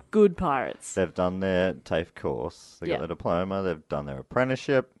pirates. They're like good pirates. They've done their TAFE course. They got their diploma. They've done their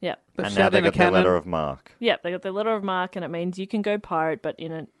apprenticeship. Yep. And now they got their letter of marque. Yep, they got their letter of marque, and it means you can go pirate, but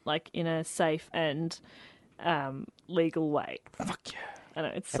in a safe and legal way. Fuck yeah. I know,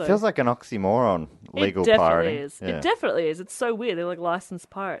 it feels like an oxymoron, legal It pirating. definitely is. Yeah. It definitely is. It's so weird. They're like licensed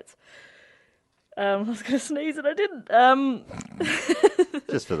pirates. I was going to sneeze and I didn't.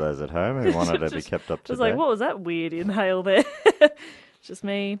 Just for those at home who wanted to be kept up to Just date. like, what was that weird inhale there? Just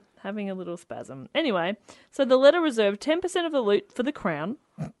me having a little spasm. Anyway, so the letter reserved 10% of the loot for the crown,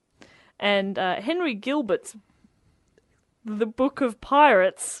 and Henry Gilbert's The Book of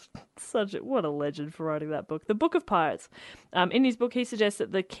Pirates. What a legend for writing that book. The Book of Pirates. In his book, he suggests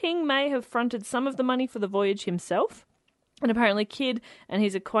that the king may have fronted some of the money for the voyage himself. And apparently Kidd and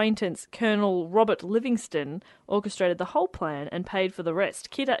his acquaintance, Colonel Robert Livingston, orchestrated the whole plan and paid for the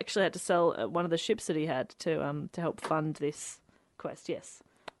rest. Kidd actually had to sell one of the ships that he had to help fund this quest, yes.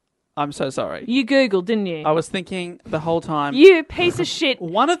 I'm so sorry. You Googled, didn't you? I was thinking the whole time. You piece of shit.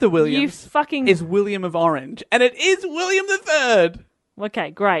 One of the Williams is William of Orange, and it is William III.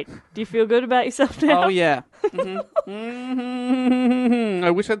 Okay, great. Do you feel good about yourself now? Oh, yeah. I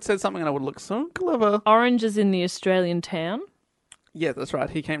wish I'd said something and I would look so clever. Orange is in the Australian town. Yeah, that's right.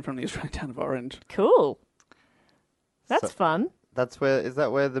 He came from the Australian town of Orange. Cool. That's fun. Is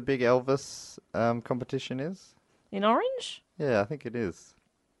that where the big Elvis competition is? In Orange? Yeah, I think it is.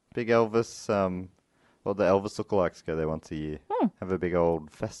 Big Elvis, the Elvis lookalikes go there once a year. Have a big old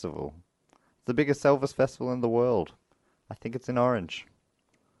festival. It's the biggest Elvis festival in the world. I think it's in Orange.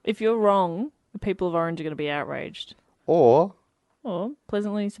 If you're wrong, the people of Orange are going to be outraged. Or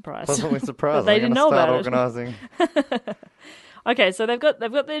pleasantly surprised. Pleasantly surprised. They didn't know about it. Organising. Okay, so they've got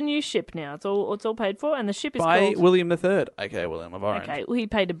their new ship now. It's all paid for, and the ship is by called William III. Okay, William of Orange. Okay, well, he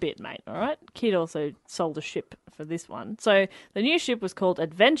paid a bit, mate. All right. Kidd also sold a ship for this one. So the new ship was called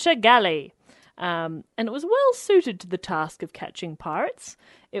Adventure Galley. And it was well suited to the task of catching pirates.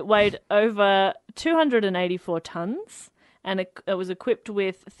 It weighed over 284 tons, and it was equipped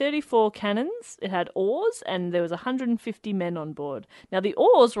with 34 cannons. It had oars, and there was 150 men on board. Now, the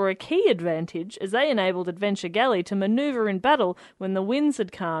oars were a key advantage, as they enabled Adventure Galley to manoeuvre in battle when the winds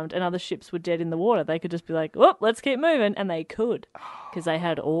had calmed and other ships were dead in the water. They could just be like, "Whoop, let's keep moving," and they could, because they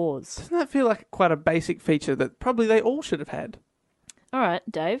had oars. Doesn't that feel like quite a basic feature that probably they all should have had? All right,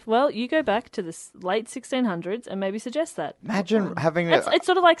 Dave. Well, you go back to the late 1600s and maybe suggest that. Imagine having It's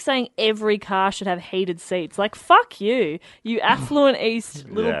sort of like saying every car should have heated seats. Like, fuck you, you affluent East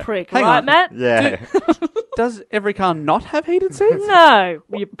little prick. Hang right, on. Matt? Yeah. Does every car not have heated seats? No,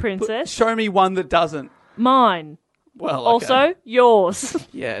 you princess. Show me one that doesn't. Mine. Well, Also, okay. yours.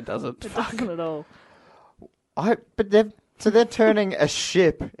 Yeah, it doesn't. It doesn't at all. They're turning a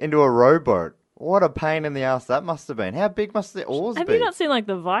ship into a rowboat. What a pain in the ass that must have been. How big must the oars Have be? you not seen, like,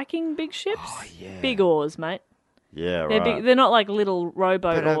 the Viking big ships? Oh, yeah. Big oars, mate. Yeah, They're right. big. They're not like little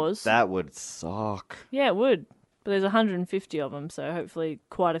rowboat But, oars. that would suck. Yeah, it would. But there's 150 of them, so hopefully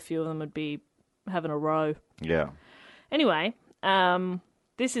quite a few of them would be having a row. Yeah. Anyway,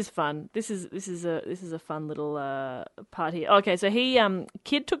 this is fun. This is a fun little part here. Okay, so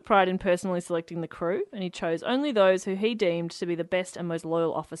Kidd took pride in personally selecting the crew, and he chose only those who he deemed to be the best and most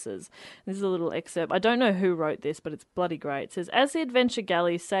loyal officers. This is a little excerpt. I don't know who wrote this, but it's bloody great. It says, "As the Adventure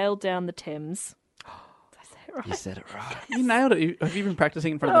Galley sailed down the Thames." Did I say it right? You said it right. You nailed it. Have you been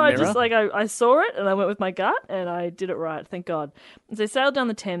practicing in front No, of the I mirror? just I saw it and I went with my gut and I did it right. Thank God. As they sailed down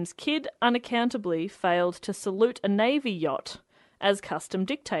the Thames, Kidd unaccountably failed to salute a navy yacht, as custom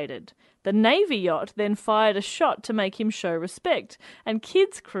dictated. The navy yacht then fired a shot to make him show respect, and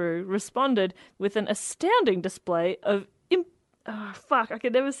Kidd's crew responded with an astounding display of I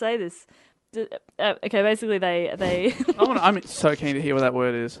can never say this. Okay, basically they I'm so keen to hear what that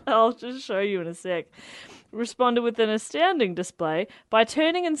word is. I'll just show you in a sec. Responded with an astounding display by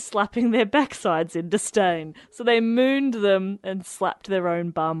turning and slapping their backsides in disdain. So they mooned them and slapped their own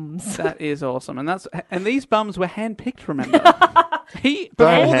bums. That is awesome, and these bums were handpicked. Remember, Don't before this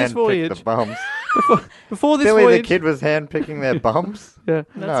handpick voyage, the bums. before this Billy voyage, the Kid was handpicking their bums? Yeah.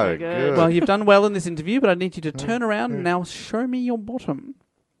 That's no no good. Well, you've done well in this interview, but I need you to turn around and now show me your bottom.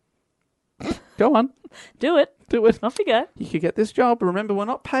 Go on. Do it. Do it. Off you go. You could get this job. Remember, we're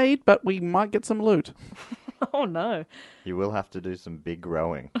not paid, but we might get some loot. Oh, no. You will have to do some big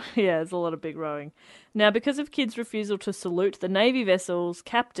rowing. Yeah, there's a lot of big rowing. Now, because of kids' refusal to salute, the Navy vessel's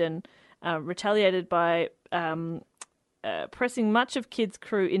captain retaliated by pressing much of kids'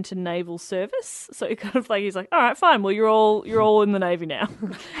 crew into naval service. So he kind of he's like, all right, fine. Well, you're all in the Navy now.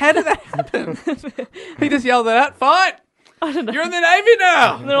 How did that happen? He just yelled that out. Fine. I don't know. You're in the Navy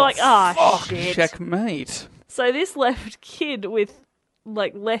now. And they're like, Fuck, shit. checkmate. So this left Kid with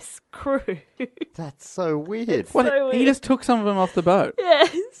less crew. That's so weird. What? So He weird. just took some of them off the boat. Yeah,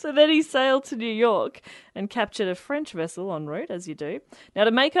 so then he sailed to New York and captured a French vessel en route, as you do. Now,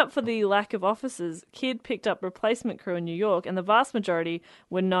 to make up for the lack of officers, Kidd picked up replacement crew in New York, and the vast majority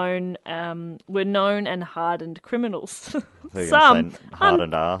were known and hardened criminals. They're Some gonna say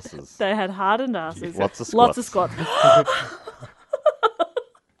hardened asses. They had hardened asses. Lots of Lots of squats. squats.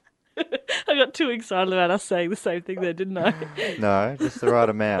 I got too excited about us saying the same thing there, didn't I? No, just the right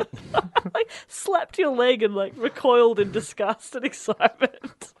amount. Slapped your leg and recoiled in disgust and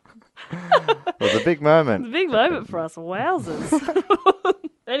excitement. It was a big moment. It's a big moment for us. Wowzers.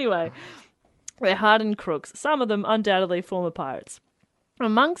 Anyway, they're hardened crooks. Some of them undoubtedly former pirates.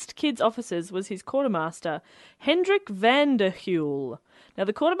 Amongst Kidd's officers was his quartermaster, Hendrik van der Huel. Now,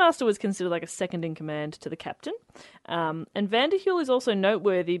 the quartermaster was considered a second-in-command to the captain. And van der Huel is also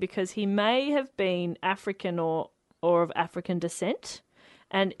noteworthy because he may have been African or of African descent.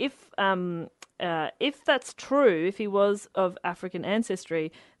 And if that's true, if he was of African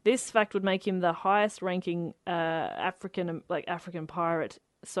ancestry, this fact would make him the highest-ranking African pirate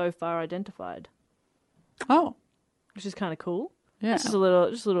so far identified. Oh. Which is kind of cool. Yeah. Just a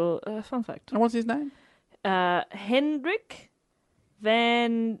little fun fact. And what's his name? Hendrik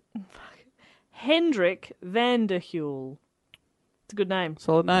van der Huel. It's a good name.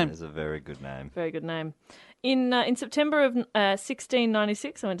 Solid name. That is a very good name. Very good name. In September of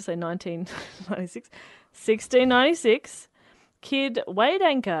 1696, I meant to say 1996, 1696, Kidd weighed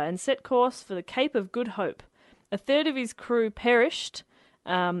anchor and set course for the Cape of Good Hope. A third of his crew perished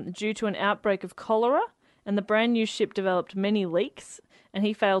due to an outbreak of cholera, and the brand new ship developed many leaks, and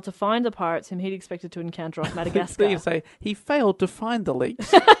he failed to find the pirates whom he'd expected to encounter off Madagascar. You say he failed to find the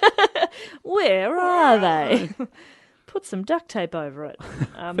leaks. Where are they? Put some duct tape over it.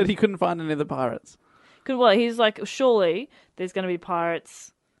 But he couldn't find any of the pirates. Well, he's surely there's going to be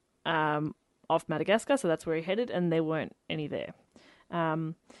pirates off Madagascar, so that's where he headed, and there weren't any there.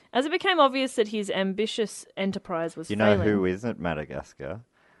 As it became obvious that his ambitious enterprise was failing... You know who isn't Madagascar?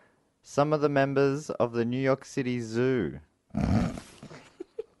 Some of the members of the New York City Zoo.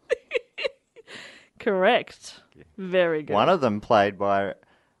 Correct. Very good. One of them played by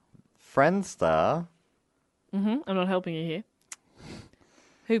Friends star. I'm not helping you here.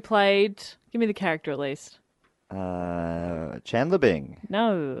 Who played... Give me the character at least. Chandler Bing.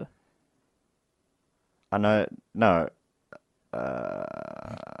 No. I know. No.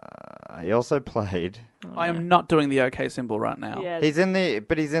 He also played. I am not doing the OK symbol right now. Yeah. He's in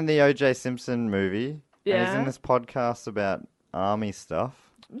the O.J. Simpson movie. Yeah. And he's in this podcast about army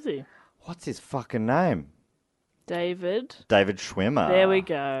stuff. Is he? What's his fucking name? David Schwimmer. There we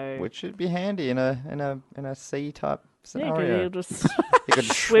go. Which should be handy in a sea type Yeah, scenario. because he'll just He could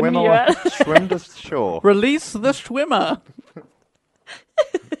swim swim you away, out. swim to shore. Release the swimmer.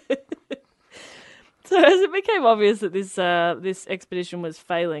 So as it became obvious that this expedition was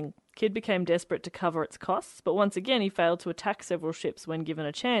failing, Kidd became desperate to cover its costs, but once again he failed to attack several ships when given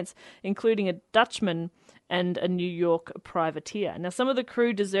a chance, including a Dutchman and a New York privateer. Now, some of the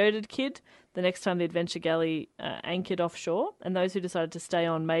crew deserted Kidd the next time the Adventure Galley anchored offshore, and those who decided to stay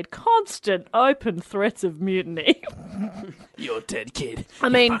on made constant open threats of mutiny. You're dead, kid. I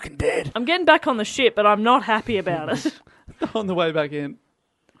mean, You're fucking dead. I'm getting back on the ship, but I'm not happy about it. On the way back in.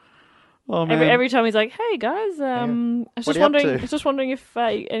 Oh, man. Every time he's like, "Hey guys, I was What just are you up wondering, to?" I was just wondering if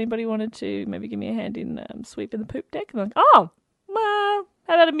anybody wanted to maybe give me a hand in sweeping the poop deck." And I'm like, "Oh, well,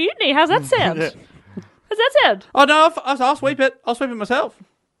 how about a mutiny? How's that sound? How's that sound? Oh, no, I'll sweep it. I'll sweep it myself.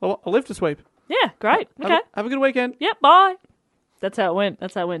 I'll live to sweep. Yeah, great. Okay, Have a good weekend. yep, bye." That's how it went.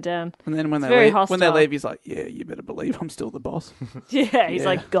 That's how it went down. And then when It's they very leave, hostile. he's like, "Yeah, you better believe I'm still the boss." Yeah, he's Yeah.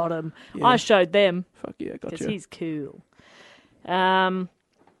 like, "Got him. Yeah. I showed them Fuck yeah, because gotcha. he's cool."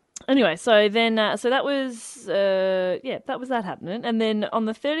 Anyway, so then, so that was, that was that happening. And then on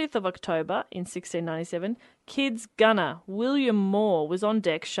the 30th of October in 1697, Kidd's gunner, William Moore, was on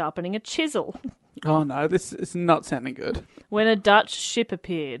deck sharpening a chisel Oh no, this is not sounding good. when a Dutch ship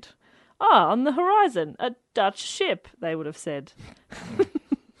appeared. Ah, on the horizon, a Dutch ship, they would have said.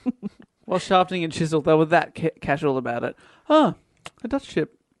 While sharpening and chisel, they were that casual about it. Oh, a Dutch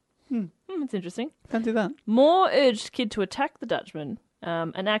ship. It's interesting. Fancy that. Moore urged Kidd to attack the Dutchman,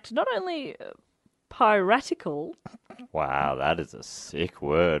 an act not only piratical, Wow, that is a sick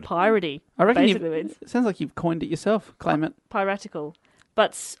word. piratey, I reckon basically means it sounds like you've coined it yourself. Claim it. piratical,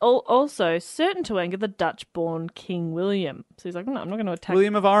 but also certain to anger the Dutch-born King William. So he's like, no, I'm not going to attack.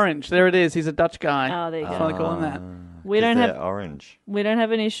 William of Orange. There it is. He's a Dutch guy. Oh, there you That's go. why they call him that. We don't They're have orange.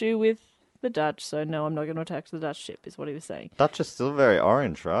 an issue with the Dutch, so no, I'm not going to attack the Dutch ship. Is what he was saying. Dutch are still very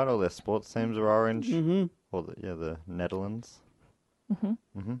orange, right? All their sports teams are orange. Mm-hmm. Or the Netherlands.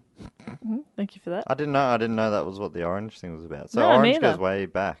 Thank you for that. I didn't know that was what the orange thing was about. So No, me orange either. goes way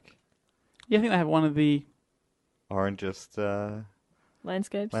back. Yeah, I think they have one of the... Orangest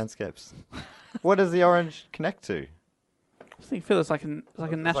Landscapes. What does the orange connect to? I think feel it's like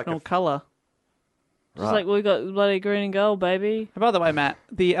a national colour. Just like we got bloody green and gold, baby. And by the way, Matt,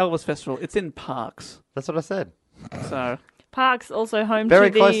 the Elvis Festival, it's in Parks. That's what I said. So Parks also home Very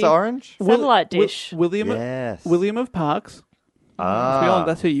to the close to orange? satellite dish. William Yes. William of Parks. Ah.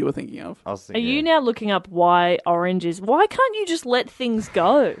 That's who you were thinking of. I was Are thinking, you now looking up why orange is? Why can't you just let things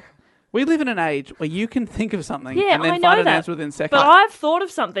go? We live in an age where you can think of something Yeah, and then I know find an that. answer within seconds. But I've thought of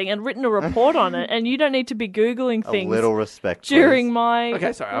something and written a report on it, and you don't need to be Googling a things little respect, during please. my.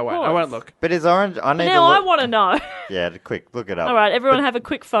 Okay, sorry, I reports. won't look. But is orange... I need Now to I look... want to know. Yeah, quick, look it up. All right, everyone have a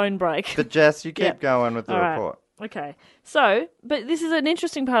quick phone break. But Jess, you keep Yep. going with the All right. report. Okay, so, but this is an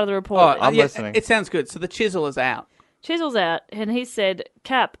interesting part of the report. I'm listening. It sounds good. So the chisel is out. Chisel's out, and he said,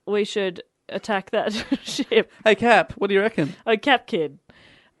 Cap, we should attack that ship. Hey, Cap, what do you reckon? Oh, Cap Kid.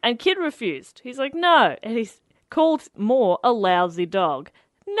 And Kid refused. He's like, no. And he's called Moore a lousy dog.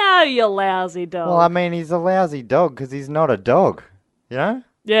 No, you lousy dog. Well, I mean, he's a lousy dog because he's not a dog. You know?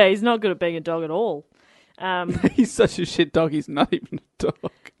 Yeah, he's not good at being a dog at all. He's such a shit dog, he's not even a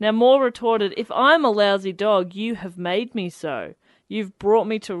dog. Now, Moore retorted, if I'm a lousy dog, you have made me so. You've brought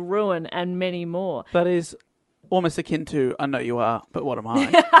me to ruin and many more. That is almost akin to, I know you are, but what am I?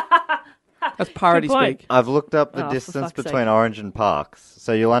 That's parody Good point. speak. I've looked up the Oh, for distance fuck's between sake. Orange and Parks,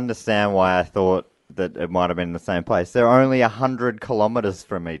 so you'll understand why I thought that it might have been in the same place. They're only 100 kilometres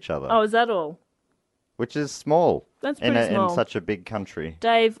from each other, Oh, is that all? which is small. That's in pretty small. in such a big country.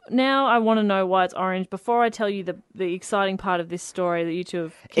 Dave, now I want to know why it's orange. Before I tell you the exciting part of this story that you two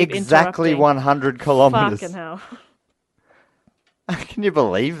have keep Exactly interrupting. 100 kilometres. Fucking hell. Can you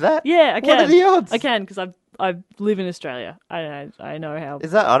believe that? Yeah, I can. What are the odds? I can because I live in Australia. I know how.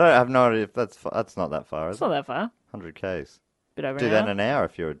 Is that? I don't have no idea if that's not that far. Is It's not that far. 100 k's. Bit over Do an that hour. in an hour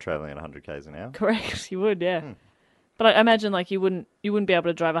if you're travelling at 100 k's an hour. Correct, you would, yeah. But I imagine like you wouldn't be able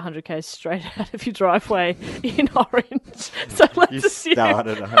to drive 100 k's straight out of your driveway in Orange. So let's You assume start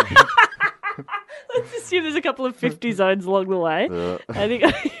at 100. let's assume there's a couple of 50 zones along the way. I think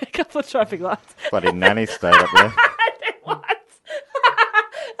a couple of traffic lights. Bloody nanny state up there.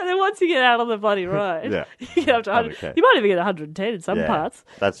 And then once you get out on the bloody road, Yeah. you get up to 100. 100K. You might even get 110 in some Yeah, parts.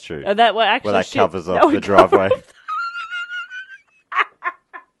 that's true. And that will actually Well, that shit. covers That off would the cover driveway. off-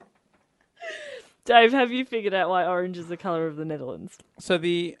 Dave, have you figured out why orange is the colour of the Netherlands? So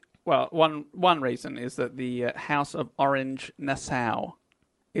one reason is that the House of Orange Nassau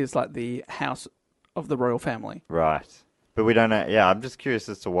is like the house of the royal family. Right. But we don't know. Yeah, I'm just curious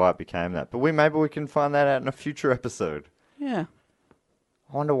as to why it became that. But maybe we can find that out in a future episode. Yeah.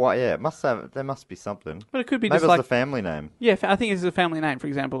 I wonder why. Yeah, there must be something. But it could be Maybe just it's like the family name. Yeah, I think it's a family name. For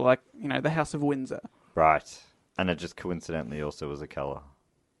example, like the House of Windsor. Right. And it just coincidentally also was a colour.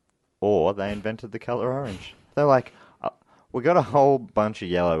 Or they invented the colour orange. They're like, we got a whole bunch of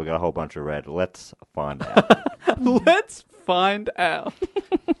yellow, we got a whole bunch of red. Let's find out. Let's find out.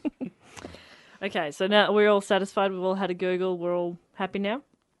 Okay, so now we're all satisfied. We've all had a Google. We're all happy now.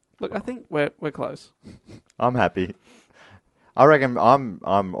 Look, I think we're close. I'm happy. I reckon I'm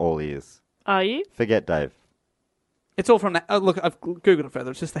all ears. Are you? Forget Dave. It's all from that. Oh, look, I've googled it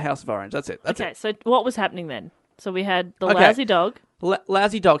further. It's just the House of Orange. That's it. That's Okay, it. so what was happening then? So we had the Okay. lousy dog.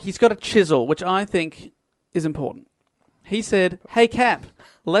 Lousy dog. He's got a chisel, which I think is important. He said, "Hey Cap,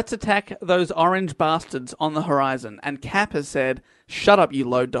 let's attack those orange bastards on the horizon." And Cap has said, "Shut up, you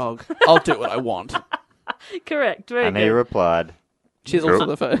low dog. I'll do what I want." Correct. Very And good. he replied, Chisel to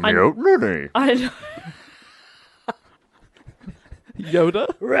the face. "Nope, Nini." I know. Yoda?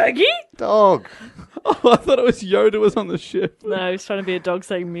 Raggy? Dog. Oh, I thought it was Yoda was on the ship. No, he's trying to be a dog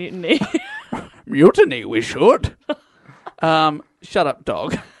saying mutiny. Mutiny, we should. Shut up,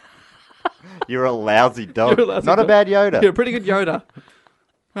 dog. You're a lousy dog. You're a lousy Not dog. a bad Yoda. You're a pretty good Yoda.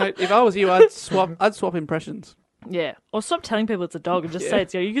 Mate, if I was you, I'd swap impressions. Yeah. Or stop telling people it's a dog and just Yeah. say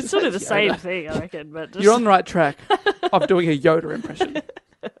it's you. You can still say do the it's same Yoda. thing, I reckon. But just... You're on the right track of doing a Yoda impression.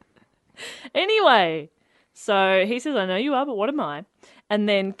 Anyway, so he says, I know you are, but what am I? And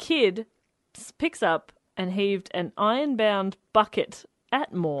then Kid picks up and heaved an iron-bound bucket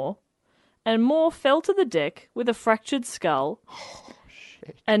at Moore, and Moore fell to the deck with a fractured skull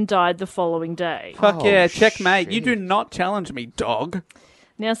and died the following day. Fuck yeah, checkmate. You do not challenge me, dog.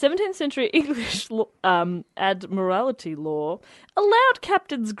 Now, 17th century English admiralty law allowed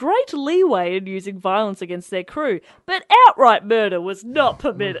captains great leeway in using violence against their crew, but outright murder was not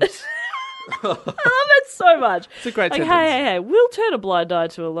permitted. I love it so much. It's a great like, sentence. hey, we'll turn a blind eye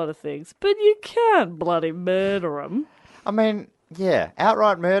to a lot of things, but you can't bloody murder them. I mean, yeah,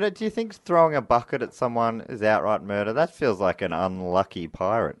 outright murder. Do you think throwing a bucket at someone is outright murder? That feels like an unlucky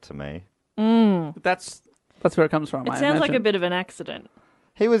pirate to me. That's where it comes from. It sounds like a bit of an accident.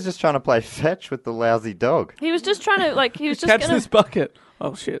 He was just trying to play fetch with the lousy dog. He was just trying to, he was just Catch gonna, this bucket.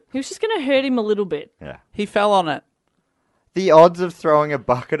 Oh, shit. he was just going to hurt him a little bit. Yeah. He fell on it. The odds of throwing a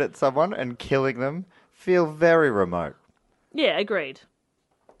bucket at someone and killing them feel very remote. Yeah, agreed.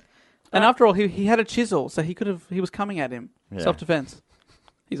 And after all, he had a chisel, so he was coming at him. Yeah. Self-defense.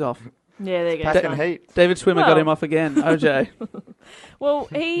 He's off. Yeah, there you go. Packing heat. David Schwimmer got Well- him off again. OJ. Well,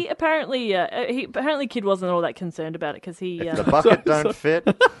 he apparently Kid wasn't all that concerned about it because he. If the bucket don't fit,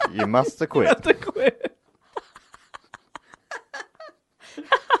 you must acquit. to quit.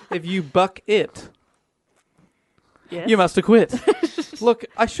 If you buck it, Yes. you must acquit. Look,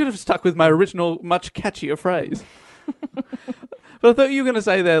 I should have stuck with my original, much catchier phrase. But I thought you were going to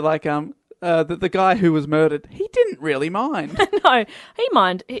say there, that the guy who was murdered, he didn't really mind. No, he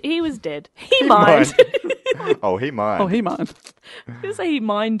mind. He was dead. He mind. Oh, he mind. Oh, he mind. I was gonna say he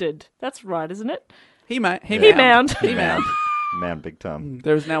minded. That's right, isn't it? He mound. He mound. He mound. Man, big time.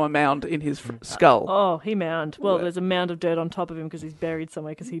 There is now a mound in his skull. Oh, he mound. Well, there's a mound of dirt on top of him because he's buried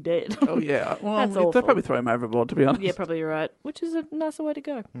somewhere because he dead. Oh, yeah. Well, That's they'll awful. probably throw him overboard, to be honest. Yeah, probably right. Which is a nicer way to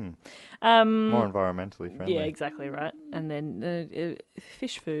go. More environmentally friendly. Yeah, exactly right. And then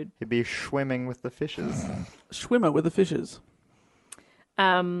fish food. He'd be swimming with the fishes. Schwimmer with the fishes.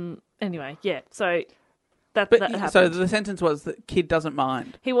 Anyway, yeah. So that happened. So the sentence was that Kid doesn't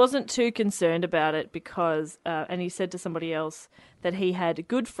mind. He wasn't too concerned about it because, and he said to somebody else that he had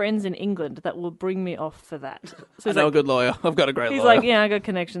good friends in England that will bring me off for that. So I know a good lawyer. I've got a great he's lawyer. like, yeah, I got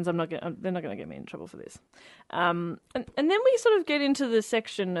connections. They're not going to get me in trouble for this. And then we sort of get into the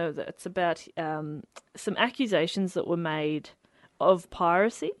section that's about some accusations that were made of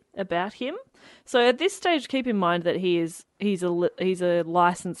piracy about him. So at this stage, keep in mind that he's a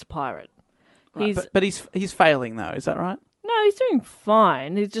licensed pirate. Right, but he's failing though. Is that right? No, he's doing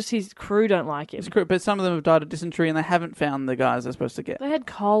fine. It's just his crew don't like him. But some of them have died of dysentery, and they haven't found the guys they're supposed to get. They had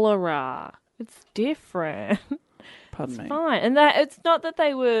cholera. It's different. Pardon me. Fine, and that it's not that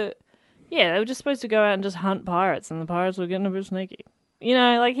they were. Yeah, they were just supposed to go out and just hunt pirates, and the pirates were getting a bit sneaky. You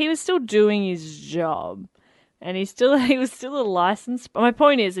know, like he was still doing his job, and he was still a licensed. My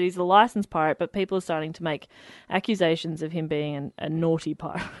point is that he's a licensed pirate, but people are starting to make accusations of him being a naughty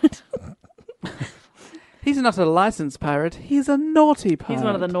pirate. He's not a licensed pirate. He's a naughty pirate. He's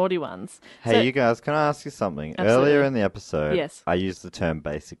one of the naughty ones. Hey, So- you guys, can I ask you something? Absolutely. Earlier in the episode, Yes. I used the term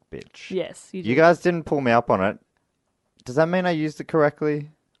basic bitch. Yes, you, You do. guys didn't pull me up on it. Does that mean I used it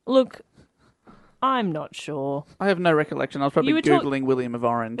correctly? Look, I'm not sure. I have no recollection. I was probably You were talk- Googling William of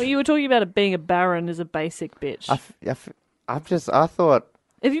Orange. Well, you were talking about it being a baron as a basic bitch. I thought,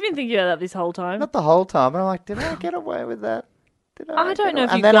 Have you been thinking about that this whole time? not the whole time, but I'm like, did I get away with that? I don't know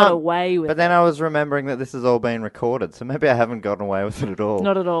if And you then got I- away with But then I was remembering that this is all being recorded, so maybe I haven't gotten away with it at all.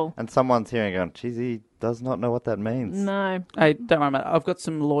 Not at all. And someone's hearing going, geez, he does not know what that means. No. Hey, don't worry about it. I've got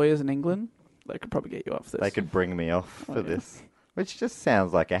some lawyers in England. They could probably get you off this. They could bring me off for this. Which just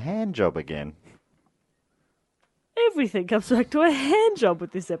sounds like a hand job again. Everything comes back to a hand job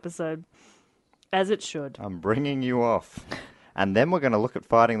with this episode. As it should. I'm bringing you off. And then we're going to look at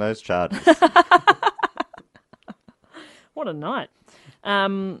fighting those charges. What a night.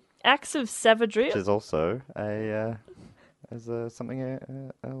 Acts of savagery. Which is also something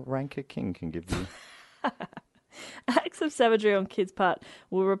a ranker king can give you. Acts of savagery on Kid's part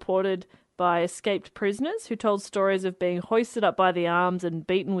were reported by escaped prisoners who told stories of being hoisted up by the arms and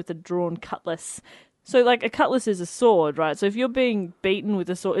beaten with a drawn cutlass. So, like, a cutlass is a sword, right? So if you're being beaten with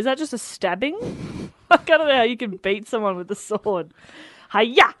a sword, is that just a stabbing? I don't know how you can beat someone with a sword.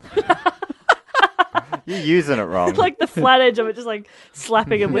 Hi-ya! You're using it wrong. Like the flat edge of it, just like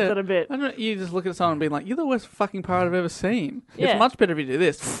slapping him with it a bit. I don't know, you just look at someone and be like, you're the worst fucking pirate I've ever seen. Yeah. It's much better if you do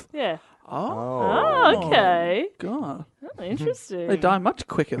this. Yeah. Oh. Oh, okay. God. Oh, interesting. They die much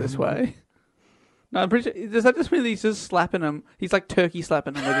quicker this way. No, I'm pretty sure. Does that just mean he's just slapping him? He's like turkey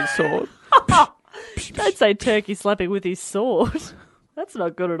slapping him with his sword. Don't say turkey slapping with his sword. That's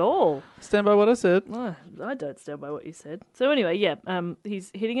not good at all. Stand by what I said. Oh, I don't stand by what you said. So anyway, yeah,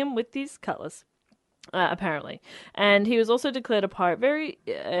 he's hitting him with his cutlass, apparently. And he was also declared a pirate very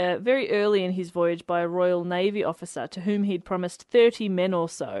early in his voyage by a Royal Navy officer to whom he'd promised 30 men or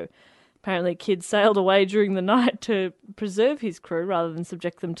so. Apparently, Kidd sailed away during the night to preserve his crew rather than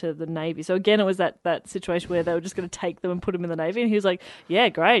subject them to the Navy. So again, it was that situation where they were just going to take them and put them in the Navy. And he was like, yeah,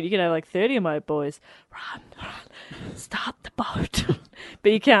 great, you can have like 30 of my boys. Run, start the boat.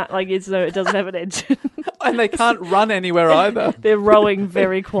 But you can't, like, it doesn't have an engine. And they can't run anywhere either. They're rowing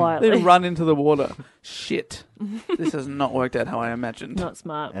very quietly. They run into the water. Shit. This has not worked out how I imagined. Not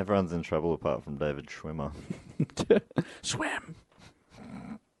smart. Everyone's in trouble apart from David Schwimmer. Swim.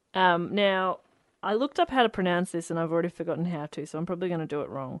 Now, I looked up how to pronounce this and I've already forgotten how to, so I'm probably going to do it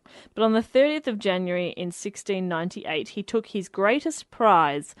wrong. But on the 30th of January in 1698, he took his greatest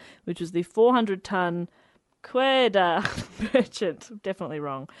prize, which was the 400-ton Quetta merchant. Definitely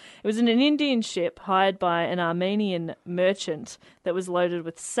wrong. It was an Indian ship hired by an Armenian merchant that was loaded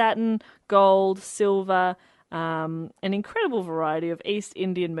with satin, gold, silver, an incredible variety of East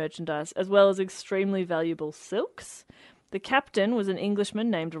Indian merchandise, as well as extremely valuable silks. The captain was an Englishman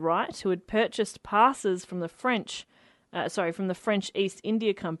named Wright, who had purchased passes from the French East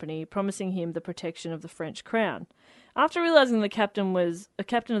India Company, promising him the protection of the French crown. After realising the captain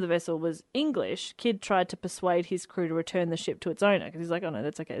of the vessel was English, Kidd tried to persuade his crew to return the ship to its owner, because he's like, oh no,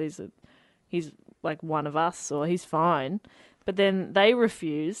 that's okay, he's like one of us, or he's fine. But then they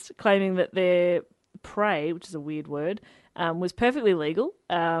refused, claiming that their prey, which is a weird word, was perfectly legal,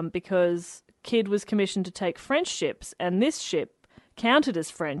 because Kidd was commissioned to take French ships, and this ship counted as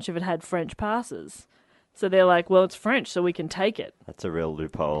French if it had French passes. So they're like, well, it's French, so we can take it. That's a real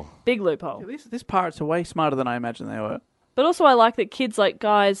loophole. Big loophole. Yeah, these pirates are way smarter than I imagined they were. But also I like that Kidd's like,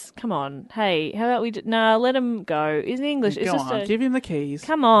 guys, come on. Hey, how about we... let him go. He's English. It's Go just on, give him the keys.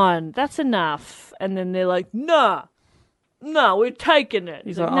 Come on, that's enough. And then they're like, nah. No, we're taking it.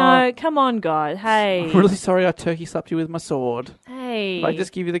 He's like, like, no, oh. come on, guys. Hey. I'm really sorry I turkey slapped you with my sword. Hey. If I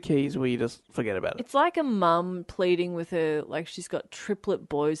just give you the keys, will you just forget about it? It's like a mum pleading with her, like she's got triplet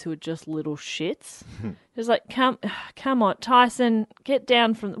boys who are just little shits. It's like, come on, Tyson, get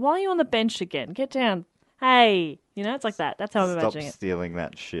down from... Why are you on the bench again? Get down. Hey. You know, it's like that. That's how I'm imagining it. Stop stealing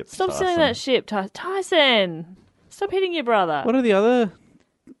that ship, Stop stealing that ship, Tyson. Stop hitting your brother. What are the other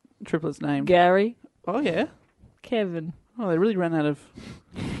triplets' names? Gary. Oh, yeah. Kevin. Oh, they really ran out of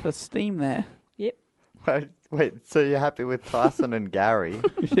the steam there. Yep. Wait, so you're happy with Tyson and Gary,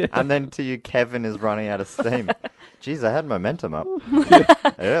 Yeah. and then to you, Kevin is running out of steam. Jeez, I had momentum up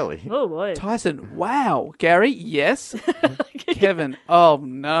early. Oh, boy. Tyson, wow. Gary, yes. Kevin, oh,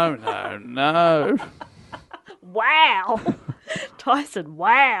 no. Wow. Tyson,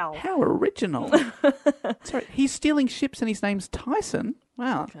 wow. How original. Sorry, he's stealing ships and his name's Tyson?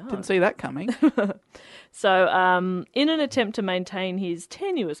 Wow, didn't see that coming. So, in an attempt to maintain his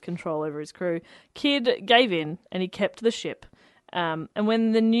tenuous control over his crew, Kidd gave in and he kept the ship. And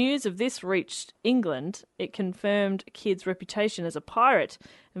when the news of this reached England, it confirmed Kidd's reputation as a pirate,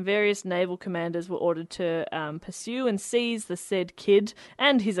 and various naval commanders were ordered to pursue and seize the said Kidd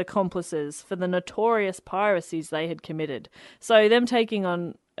and his accomplices for the notorious piracies they had committed. So them taking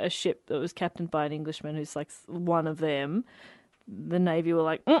on a ship that was captained by an Englishman who's like one of them, the Navy were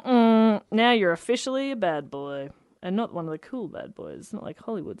like, now you're officially a bad boy. And not one of the cool bad boys, not like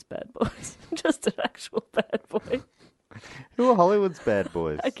Hollywood's bad boys, just an actual bad boy. Who are Hollywood's bad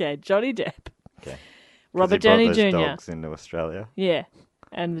boys? Okay, Johnny Depp. Okay. Robert He brought Downey those Jr. dogs into Australia. Yeah,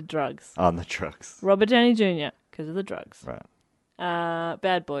 and the drugs. On the trucks. Robert Downey Jr. because of the drugs. Right.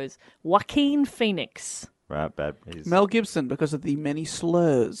 Bad boys. Joaquin Phoenix. Right, bad boys. Mel Gibson because of the many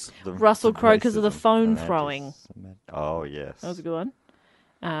slurs. Russell Crowe because of the phone throwing. Oh, yes. That was a good one.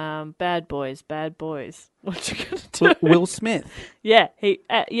 Bad boys. What you gonna do? Will Smith. Yeah,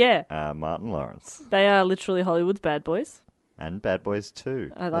 yeah. Martin Lawrence. They are literally Hollywood's bad boys. And Bad Boys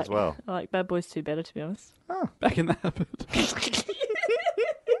 2 as well. I like Bad Boys 2 better, to be honest. Oh. Back in the Habit.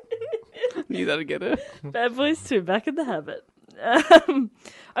 Knew that'd get her. Bad Boys 2, Back in the Habit.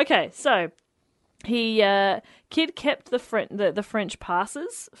 Okay, so Kidd kept the French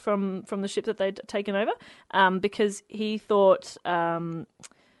passes from the ship that they'd taken over, because he thought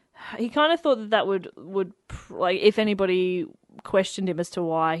he kind of thought that would like if anybody questioned him as to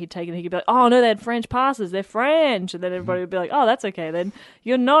why he'd taken it, he could be like, oh no, they had French passes, they're French, and then everybody would be like, oh, that's okay, then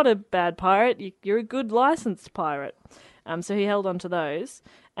you're not a bad pirate, you're a good licensed pirate. So he held on to those,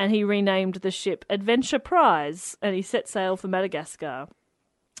 and he renamed the ship Adventure Prize, and he set sail for Madagascar.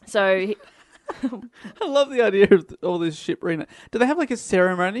 So I love the idea of all this ship rename. Do they have like a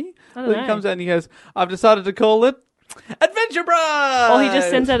ceremony? I don't Where know. he comes out and he goes, I've decided to call it Adventure Prize! Or he just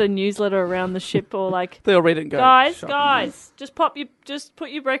sends out a newsletter around the ship, or like, They'll read it and go, guys, just put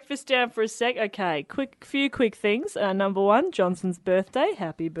your breakfast down for a sec. Okay, few quick things. Number 1, Johnson's birthday.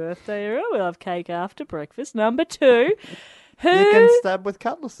 Happy birthday, Earl. We'll have cake after breakfast. Number 2, You can stab with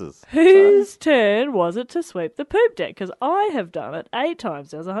cutlasses. whose turn was it to sweep the poop deck? Because I have done it 8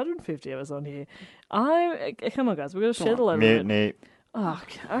 times. There's 150 of us on here. Come on, guys, we've got to shed a load of it. Mutiny. Oh,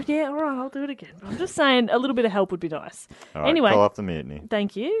 yeah, all right, I'll do it again. I'm just saying a little bit of help would be nice. All right, anyway, call off the mutiny.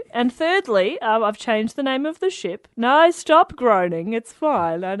 thank you. And thirdly, I've changed the name of the ship. No, stop groaning. It's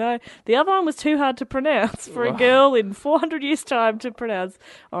fine. I know the other one was too hard to pronounce for a girl in 400 years' time to pronounce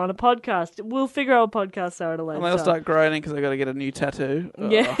on a podcast. We'll figure out what podcasts are at a later And they'll time. start groaning because they've got to get a new tattoo.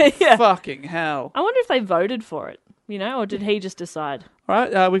 Yeah, Oh, yeah. Fucking hell. I wonder if they voted for it, or did he just decide? All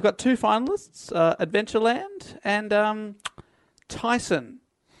right, we've got 2 finalists, Adventureland and Tyson.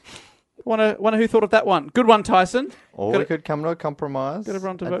 Wonder who thought of that one. Good one, Tyson. Or we could come to a compromise. Get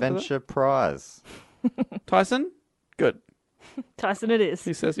everyone to vote for that. Adventure Prize. Tyson? Good. Tyson it is.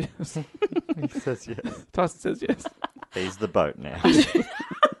 He says yes. He says yes. Tyson says yes. He's the boat now.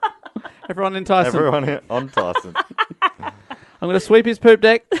 Everyone in Tyson. Everyone here on Tyson. I'm going to sweep his poop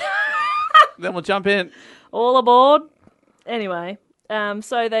deck. Then we'll jump in. All aboard. Anyway,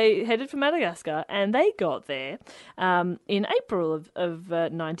 so they headed for Madagascar, and they got there in April of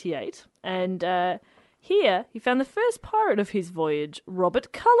 98. And here he found the first pirate of his voyage,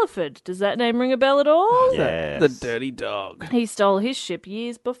 Robert Culliford. Does that name ring a bell at all? Yes. The dirty dog. He stole his ship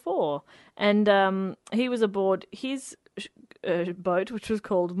years before, and he was aboard his boat, which was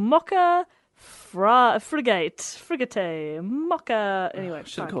called Mocha Frigate. Mocha. Anyway,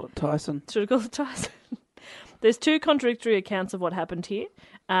 Should have called it Tyson. Should have called it Tyson. There's 2 contradictory accounts of what happened here.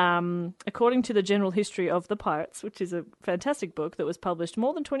 According to the General History of the Pirates, which is a fantastic book that was published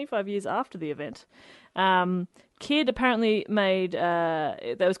more than 25 years after the event, Kidd apparently made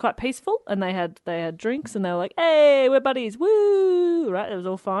that was quite peaceful, and they had drinks, and they were like, "Hey, we're buddies, woo!" Right, it was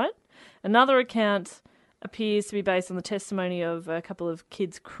all fine. Another account appears to be based on the testimony of a couple of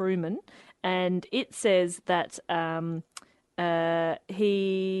Kidd's crewmen, and it says that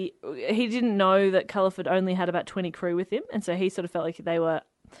he didn't know that Culliford only had about 20 crew with him, and so he sort of felt like they were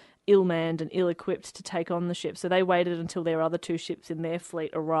ill-manned and ill-equipped to take on the ship. So they waited until their other 2 ships in their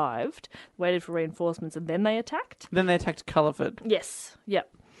fleet arrived, waited for reinforcements, and then they attacked. Then they attacked Culliford. Yes,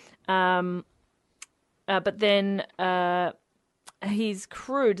 yep. But then his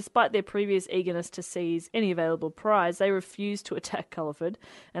crew, despite their previous eagerness to seize any available prize, they refused to attack Culliford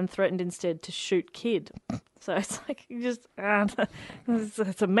and threatened instead to shoot Kidd. So it's like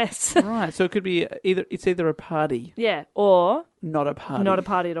it's a mess. Right, so it could be either a party. Yeah, or not a party. Not a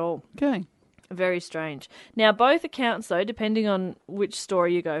party at all. Okay. Very strange. Now, both accounts, though, depending on which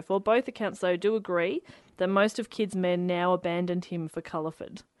story you go for, both accounts, though, do agree that most of Kidd's men now abandoned him for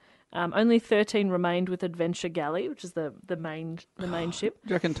Culliford. Only 13 remained with Adventure Galley, which is the main ship. Do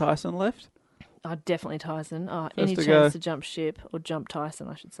you reckon Tyson left? Oh, definitely Tyson. Oh, First any to chance go. to jump ship, or jump Tyson,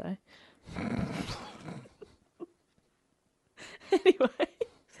 I should say. Anyway,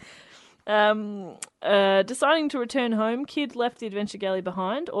 deciding to return home, Kidd left the Adventure Galley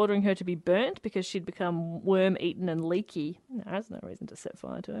behind, ordering her to be burnt because she'd become worm-eaten and leaky. No, there's no reason to set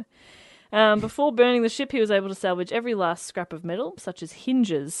fire to her. Before burning the ship, he was able to salvage every last scrap of metal, such as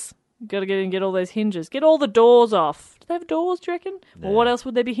hinges. Got to get in and get all those hinges. Get all the doors off. Do they have doors, do you reckon? Yeah. Well, what else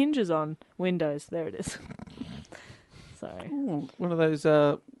would there be hinges on? Windows. There it is. Sorry. Ooh, one of those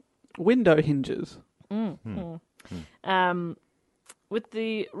window hinges. With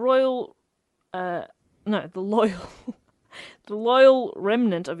the royal, the loyal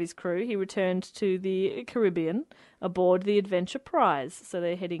remnant of his crew, he returned to the Caribbean aboard the Adventure Prize. So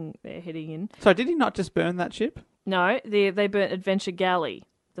they're heading in. So did he not just burn that ship? No, they burnt Adventure Galley,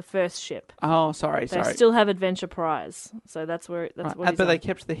 the first ship. Oh, sorry. They still have Adventure Prize, so that's where Right. what he's But on. they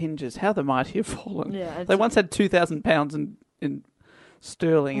kept the hinges. How the mighty have fallen. Yeah, They once had £2,000 in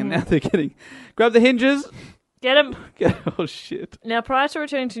sterling, and now they're getting... Grab the hinges. Get him. Oh, shit. Now, prior to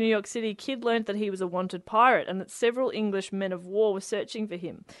returning to New York City, Kidd learned that he was a wanted pirate and that several English men of war were searching for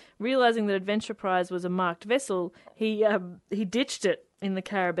him. Realizing that Adventure Prize was a marked vessel, he ditched it in the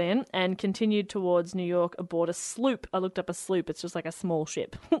Caribbean and continued towards New York aboard a sloop. I looked up a sloop. It's just like a small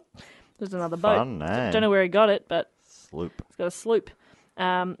ship. There's another boat. Fun name. Don't know where he got it, but Sloop. it's got a sloop.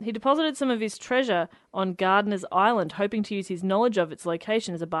 He deposited some of his treasure on Gardiner's Island, hoping to use his knowledge of its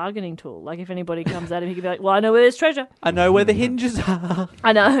location as a bargaining tool. Like, if anybody comes at him, he could be like, well, I know where there's treasure. I know where the hinges are.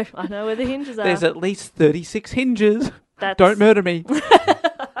 I know where the hinges are. There's at least 36 hinges. That's- Don't murder me.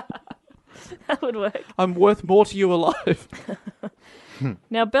 That would work. I'm worth more to you alive.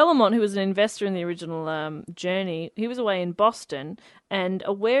 Now, Bellamont, who was an investor in the original Journey, he was away in Boston, and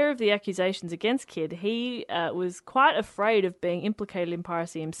aware of the accusations against Kidd, he was quite afraid of being implicated in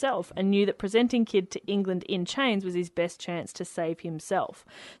piracy himself and knew that presenting Kidd to England in chains was his best chance to save himself.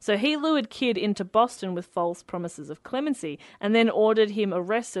 So he lured Kidd into Boston with false promises of clemency and then ordered him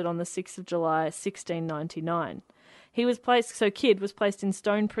arrested on the 6th of July, 1699. Kidd was placed in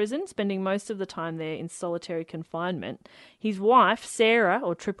Stone Prison, spending most of the time there in solitary confinement. His wife, Sarah,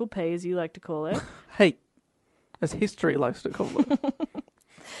 or Triple P as you like to call her, Hey, as history likes to call it.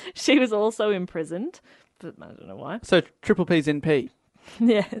 she was also imprisoned, but I don't know why. So Triple P's in P.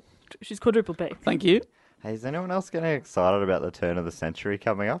 Yeah, she's quadruple P. Thank you. Hey, is anyone else getting excited about the turn of the century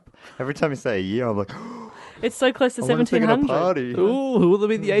coming up? Every time you say a year, I'm like, It's so close to I want to sing at a 1700. party. Ooh, will it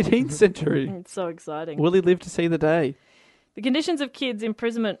be the 18th century? It's so exciting. Will he live to see the day? The conditions of Kidd's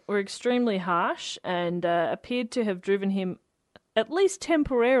imprisonment were extremely harsh and appeared to have driven him at least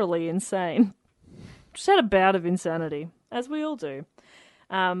temporarily insane. Just had a bout of insanity, as we all do.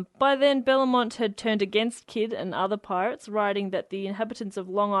 By then, Bellamont had turned against Kidd and other pirates, writing that the inhabitants of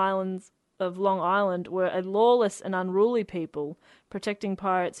Long Island were a lawless and unruly people, protecting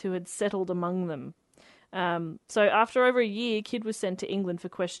pirates who had settled among them. So after over a year, Kidd was sent to England for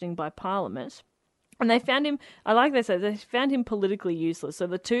questioning by Parliament. And they found him, they found him politically useless. So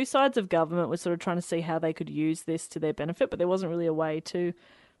the two sides of government were sort of trying to see how they could use this to their benefit, but there wasn't really a way to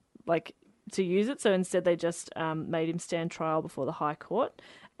use it. So instead they just made him stand trial before the High Court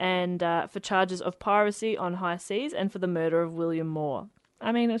and for charges of piracy on high seas and for the murder of William Moore.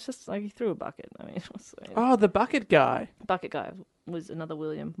 I mean, it's just like he threw a bucket. I mean, Oh, the bucket guy. bucket guy was another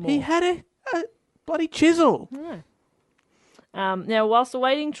William Moore. He had a bloody chisel. Now, whilst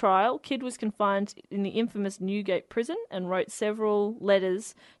awaiting trial, Kidd was confined in the infamous Newgate prison and wrote several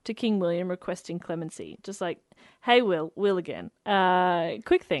letters to King William requesting clemency. Just like, hey, Will again.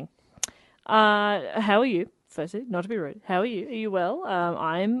 Quick thing. How are you? Firstly, not to be rude. How are you? Are you well?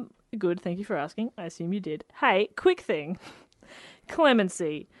 I'm good. Thank you for asking. I assume you did. Hey, quick thing.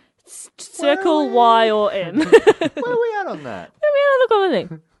 Clemency. Circle Y or M. Where are we at on that? Let me have a look on the thing.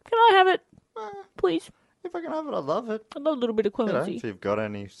 Can I have it? Please. If I can have it, I'd love it. I'd love a little bit of You know, clemency. if you've got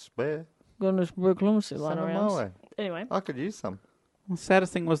any spare, Got this clemency lying send them my way. around. Anyway. I could use some. The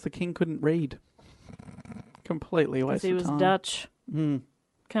saddest thing was the king couldn't read. Completely Because wasted he was time. Dutch. Mm.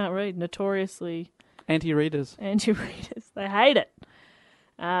 Can't read. Notoriously Anti-readers. anti-readers. They hate it.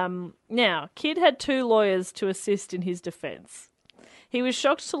 Now, Kidd had two lawyers to assist in his defence. He was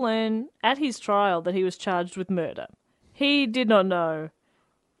shocked to learn at his trial that he was charged with murder. He did not know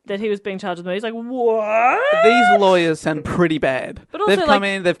that he was being charged with murder. He's like, what? These lawyers sound pretty bad. But also, they've come like-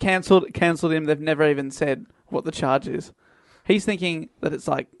 in, they've cancelled him, they've never even said what the charge is. He's thinking that it's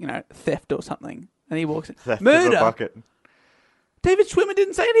like, theft or something. And he walks in. Theft of Murder! a bucket. David Schwimmer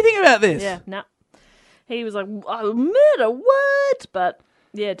didn't say anything about this. Yeah, no. He was like, oh, murder, what? But,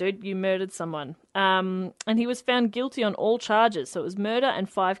 yeah, dude, you murdered someone. And he was found guilty on all charges. So it was murder and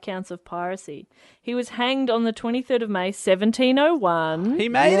 5 counts of piracy. He was hanged on the 23rd of May, 1701. He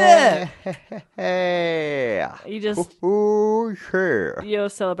made it! Hey. You just, Ooh, sure. you're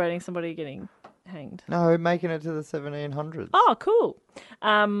celebrating somebody getting hanged. No, making it to the 1700s. Oh, cool.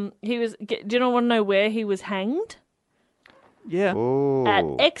 Do you want to know where he was hanged? Yeah. Ooh. At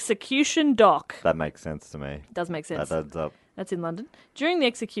Execution Dock. That makes sense to me. Does make sense. That adds up. That's in London. During the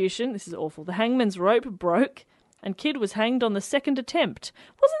execution, this is awful, the hangman's rope broke and Kidd was hanged on the second attempt.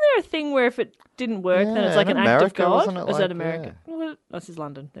 Wasn't there a thing where if it didn't work, then it's Yeah, like in an act of America, God? wasn't it Or is that like- America? yeah. Well, this is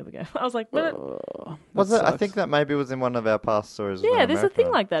London. There we go. I was like, well, Was it? I think that maybe was in one of our past stories. yeah, about there's a America.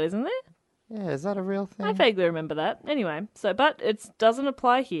 thing like that, isn't there? Yeah, is that a real thing? I vaguely remember that. Anyway, but it doesn't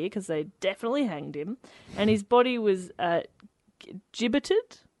apply here because they definitely hanged him, and his body was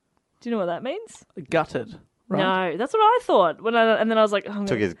gibbeted. Do you know what that means? Gutted. Right? No, that's what I thought. And then I was like,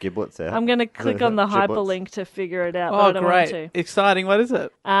 Took his giblets out. I'm going to click on the Giblets. hyperlink to figure it out. But Oh, I don't want great. to. Exciting. What is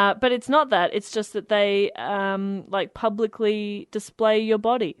it? But it's not that. It's just that they publicly display your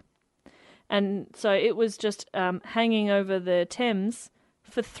body. And so it was just hanging over the Thames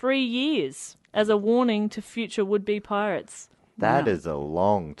for 3 years as a warning to future would-be pirates. That is a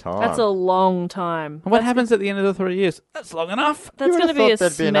long time. That's a long time. And what happens at the end of the 3 years? That's long enough. That's going to be a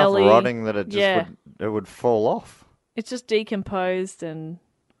there'd be smelly... enough rotting that it just would fall off. It's just decomposed and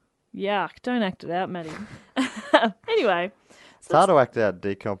yuck. Don't act it out, Maddie. Anyway. It's hard to act out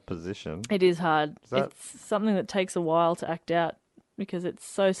decomposition. It is hard. that- It's something that takes a while to act out because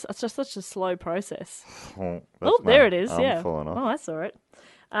it's just such a slow process. Oh, Oh, that's there my it is. arm Yeah. falling off. Oh, I saw it.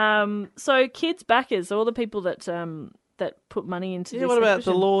 So Kidd's backers, all the people that put money into Yeah, this what about the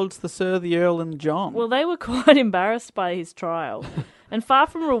exhibition, Lords, the Sir, the Earl, and John? well, they were quite embarrassed by his trial. And far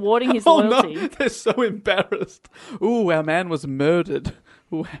from rewarding his Oh loyalty... no, they're so embarrassed. Ooh, our man was murdered.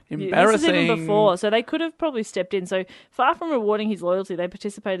 Ooh, This embarrassing. is even before, so they could have probably stepped in. So far from rewarding his loyalty, they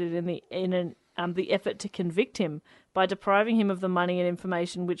participated in the effort to convict him by depriving him of the money and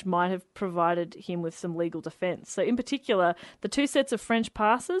information which might have provided him with some legal defence. So in particular, the 2 sets of French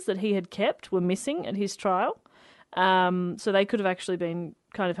passes that he had kept were missing at his trial. So they could have actually been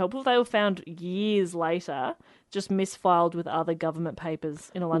kind of helpful. They were found years later, just misfiled with other government papers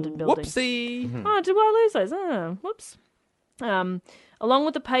in a London building. Whoopsie. Oh, did I lose those? Oh, whoops. Along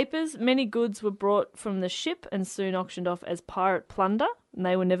with the papers, many goods were brought from the ship and soon auctioned off as pirate plunder, and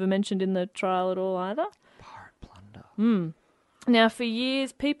they were never mentioned in the trial at all either. Pirate plunder. Now, for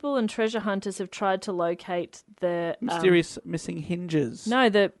years, people and treasure hunters have tried to locate the Mysterious missing hinges. No,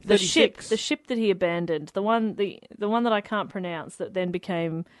 the ship, 36. the ship that he abandoned, the one that I can't pronounce, that then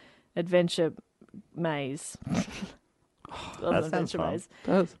became Adventure Maze. That sounds fun. Maze.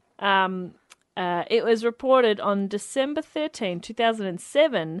 Does. It was reported on December 13,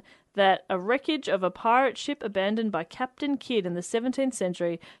 2007, that a wreckage of a pirate ship abandoned by Captain Kidd in the 17th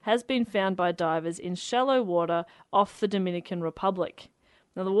century has been found by divers in shallow water off the Dominican Republic.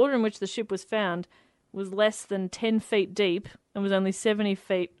 Now, the water in which the ship was found was less than 10 feet deep and was only 70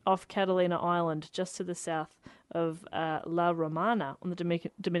 feet off Catalina Island, just to the south of La Romana on the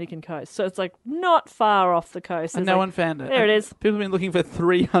Dominican coast. So it's like not far off the coast. And There's no like- one found it. There it is. People have been looking for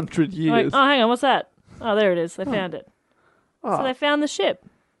 300 Like, years. oh, hang on, what's that? Oh, there it is. They found it. So they found the ship.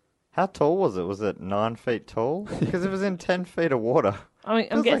 How tall was it? Was it 9 feet tall? Because it was in 10 feet of water. I mean,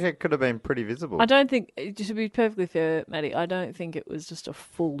 Feels like it could have been pretty visible. I don't think, to be perfectly fair, Maddie, I don't think it was just a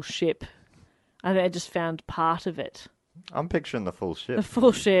full ship. I think I just found part of it. I'm picturing the full ship. The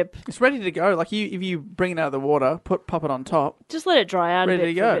full ship. It's ready to go. Like if you bring it out of the water, pop it on top. Just let it dry out Ready a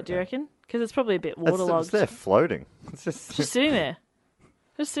to bit for a go. bit, do you reckon? Because it's probably a bit It's waterlogged. there floating. It's just Just sitting there.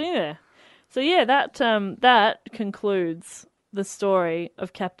 Just sitting there. So yeah, that concludes the story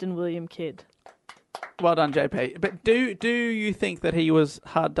of Captain William Kidd. Well done, JP. But do you think that he was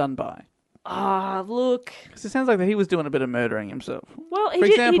hard done by? Ah, look. Because it sounds like that he was doing a bit of murdering himself. Well, For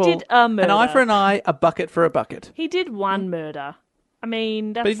example, he did a murder. an eye for an eye, a bucket for a bucket. He did one murder. I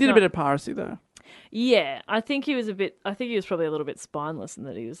mean, that's But he did not... a bit of piracy, though. Yeah, I think he was probably a little bit spineless in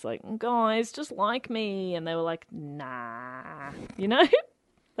that he was like, guys, just like me. And they were like, nah. You know?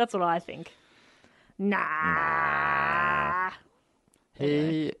 That's what I think. Nah.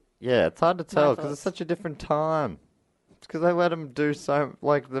 Yeah, it's hard to tell because it's such a different time. It's because they let him do so,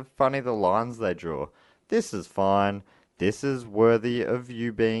 like, the lines they draw. This is fine. This is worthy of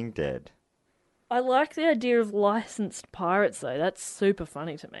you being dead. I like the idea of licensed pirates, though. That's super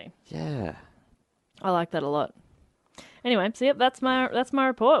funny to me. Yeah. I like that a lot. Anyway, so yep, that's my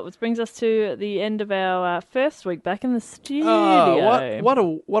report, which brings us to the end of our first week back in the studio.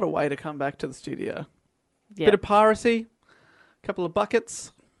 Oh, what a way to come back to the studio. Yep. Bit of piracy, a couple of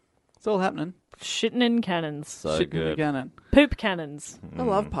buckets. It's all happening. Shitting in cannons. So Shit in the good. cannon. Poop cannons. I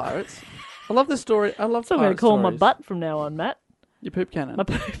love pirates. I love the story. I love So I'm going pirate to call my stories. butt from now on, Matt. Your poop cannon. My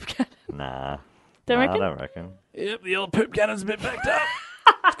poop cannon. Nah. Don't Nah, reckon? I don't reckon. Yep, the old poop cannon's a bit backed up.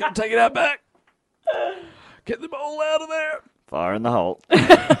 Just got to take it out back. Get the ball out of there. Fire in the hole.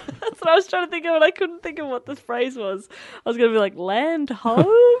 That's what I was trying to think of, and I couldn't think of what the phrase was. I was going to be like, land home?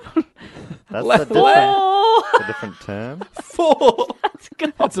 That's Left a different, Oh, a different term. 4. that's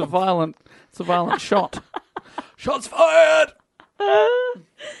good. It's a violent shot. Shots fired.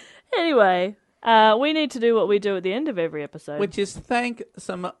 Anyway, we need to do what we do at the end of every episode. Which is thank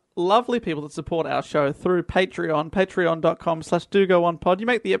some lovely people that support our show through Patreon, patreon.com/dogoonpod. You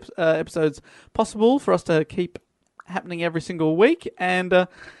make the episodes possible for us to keep happening every single week. And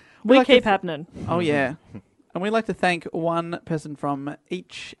we like to keep happening. Oh, yeah. And we like to thank one person from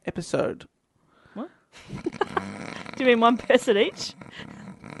each episode. Do you mean one person each?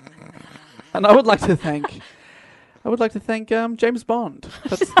 And I would like to thank James Bond.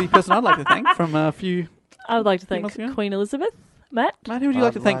 That's the person I'd like to thank from a few... I would like to months thank ago? Queen Elizabeth. Matt? Matt, who would you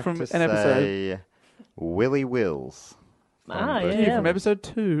like I'd to thank from an episode? say Willie Wills. You from episode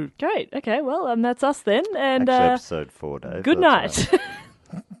 2. Great. Okay, well, that's us then. And Actually, episode 4, Dave. good That's night.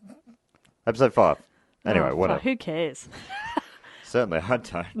 right. Episode 5. Anyway, Oh, whatever. fuck, who cares? Certainly, I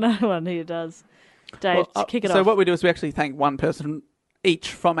don't. No one here does. Dave, kick it so off. what we do is we actually thank one person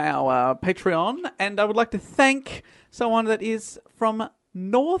each from our Patreon, and I would like to thank someone that is from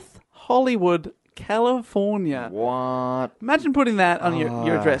North Hollywood, California. What? Imagine putting that on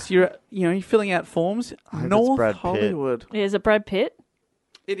your address. You're filling out forms. hope it's North Brad Pitt. Hollywood. Yeah, is it Brad Pitt?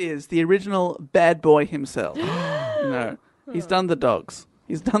 It is the original bad boy himself. No, he's done the dogs.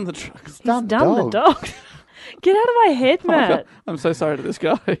 He's done the trucks. He's done the dog. Get out of my head, Oh my Matt. God. I'm so sorry to this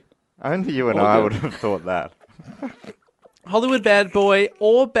guy. Only you and All I good. would have thought that. Hollywood bad boy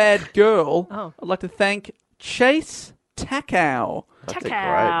or bad girl. Oh. I'd like to thank Chase Takow, That's a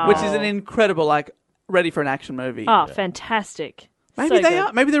Takow. great which is an incredible, like, ready for an action movie. Oh, fantastic. Maybe So they good.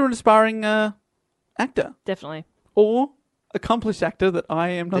 are. Maybe they're an aspiring actor Definitely. or accomplished actor that I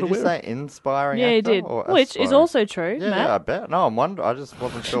am not Did you aware say of. inspiring Yeah, you actor did. or Which is aspiring? also true, Yeah, Matt. yeah, I bet. No, I just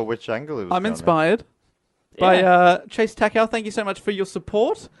wasn't sure which angle it was I'm going inspired by Chase Takow. Thank you so much for your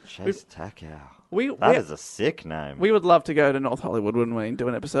support. in. Chase Takow. We That is a sick name. we would love to go to North Hollywood, wouldn't we, and do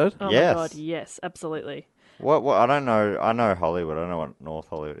an episode? Oh Yes. my God, yes, absolutely. What? I don't know. I know Hollywood. I don't know what North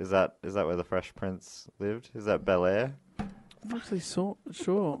Hollywood is. That where the Fresh Prince lived? Is that Bel Air? I'm actually sure.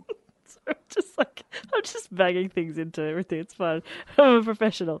 I'm just banging things into everything. It's fun. I'm a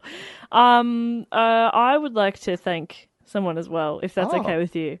professional. I would like to thank someone as well, if that's Oh. okay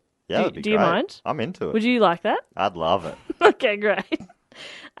with you. Yeah, that'd be do you great. mind? I'm into it. Would you like that? I'd love it. Okay, great.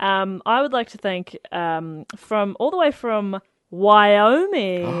 I would like to thank from all the way from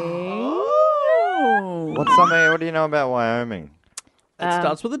Wyoming. What do you know about Wyoming? It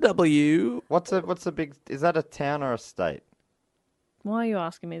starts with a W. What's a big? Is that a town or a state? Why are you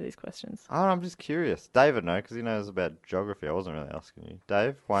asking me these questions? Oh, I'm just curious. David, no, because he knows about geography. I wasn't really asking you.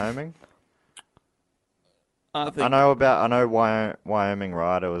 Dave, Wyoming. I think. I know Wyoming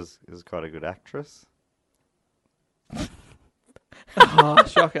Ryder is quite a good actress. Oh,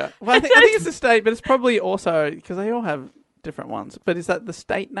 shocker. Well, I think it's a state, but it's probably also because they all have different ones. But is that the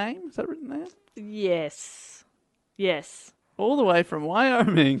state name? Is that written there? Yes. Yes. All the way from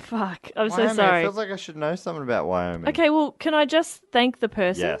Wyoming. Fuck. I'm Wyoming, so sorry. It feels like I should know something about Wyoming. Okay, well, can I just thank the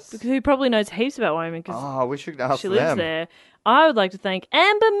person Yes. who probably knows heaps about Wyoming because Oh, we should ask she them. lives there? I would like to thank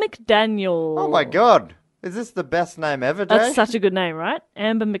Amber McDaniel. Oh my God, is this the best name ever, Jay? That's such a good name, right?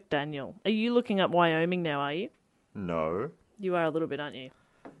 Amber McDaniel. Are you looking up Wyoming now, are you? No. You are a little bit, aren't you?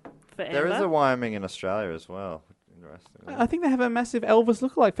 For There is Amber? a Wyoming in Australia as well. Interesting. I think they have a massive Elvis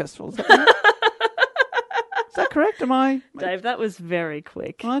lookalike festival. Is that correct? Is that correct? Am I Dave, that was very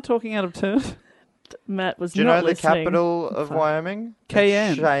quick. talking out of turn? Matt was Do you not know the listening. capital of Wyoming?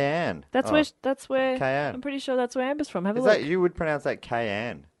 Cayenne. Cheyenne. That's Oh. where Cayenne. I'm pretty sure that's where Amber's from. Have a Is look. that you would pronounce that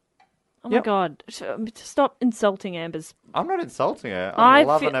Cayenne? Oh my Yep. God. Stop insulting Amber's. I'm not insulting her. I I'm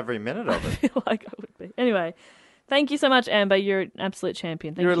loving feel- every minute of I it. feel like I would be. Anyway, thank you so much, Amber. You're an absolute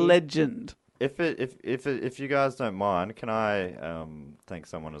champion. Thank You're you. a legend. If you guys don't mind, can I thank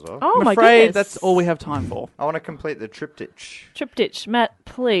someone as well? Oh I'm my afraid goodness. that's all we have time for. I want to complete the triptych. Triptych. Matt,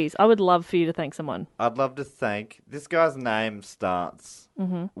 please. I would love for you to thank someone. I'd love to thank this guy's name starts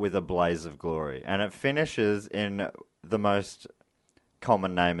Mm-hmm. with a blaze of glory, and it finishes in the most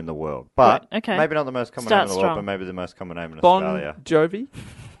common name in the world. But Right, okay. maybe not the most common Start name in the world, strong. but maybe the most common name in Bon Australia. Jovi.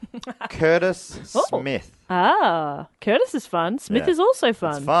 Curtis Oh. Smith. Ah, Curtis is fun. Smith Yeah. is also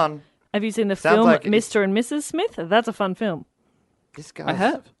fun. It's fun. Have you seen the Sounds film like Mr. and Mrs. Smith? That's a fun film. This guy. I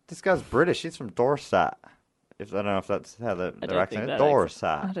have. This guy's British. He's from Dorset. If I don't know if that's how their don't accent think is. that Dorset,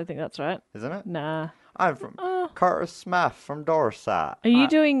 I don't think that's right. isn't it? Nah. I'm from Curtis Smith from Dorset. Are you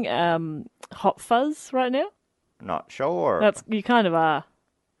doing Hot Fuzz right now? Not sure. That's you kind of are.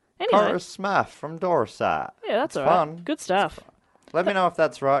 Anyway, Curtis Smith from Dorset. yeah, that's It's all right. fun. Good stuff. Let me know if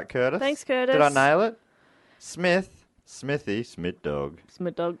that's right, Curtis. Thanks, Curtis. Did I nail it? Smithy, Smith Dog.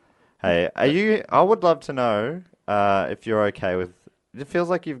 Smith dog. Hey, are you? I would love to know if you're okay with. It feels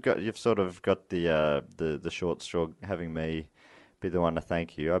like you've sort of got the short straw having me be the one to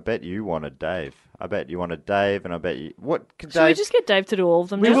thank you. I bet you wanted Dave. I bet you wanted Dave, and I bet you what could Should we Dave? just get Dave to do all of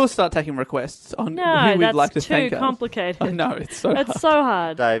them We now? will start taking requests on No, who we'd that's like to too thank us. complicated. I know, it's so That's hard. so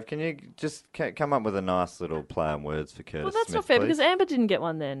hard. Dave, can you just come up with a nice little play on words for Curtis Well, that's Smith, not fair please? because Amber didn't get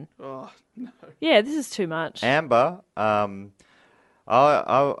one then. Oh, no. Yeah, this is too much. Amber,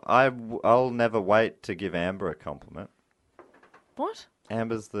 I'll never wait to give Amber a compliment. What?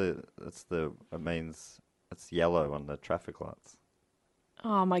 Amber's it means it's yellow on the traffic lights.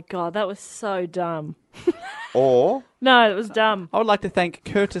 Oh my God, that was so dumb. Or No, it was dumb. I would like to thank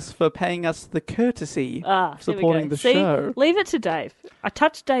Curtis for paying us the courtesy Ah, of there we supporting go. the See? show. Leave it to Dave. I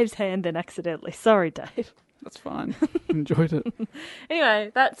touched Dave's hand then accidentally. Sorry, Dave. That's fine. Enjoyed it.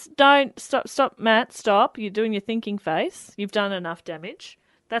 Anyway, stop, Matt, stop. You're doing your thinking face. You've done enough damage.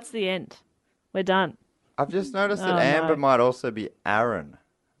 That's the end. We're done. I've just noticed that Oh, Amber no. might also be Aaron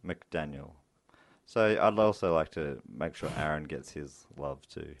McDaniel. So I'd also like to make sure Aaron gets his love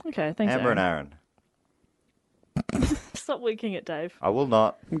too. Okay, thanks, Amber and Aaron. Stop winking at Dave. I will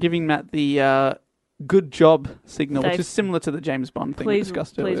not. I'm giving Matt the good job signal, which Dave, is similar to the James Bond thing we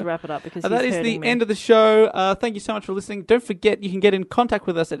discussed earlier. Please wrap it up because That is the end of the show. Thank you so much for listening. Don't forget you can get in contact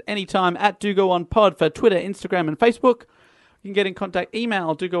with us at any time at Do Go On Pod for Twitter, Instagram, and Facebook. You can get in contact,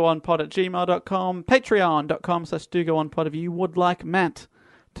 email dogoonpod@gmail.com, patreon.com/dogoonpod if you would like Matt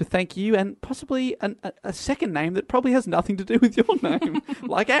to thank you, and possibly a second name that probably has nothing to do with your name,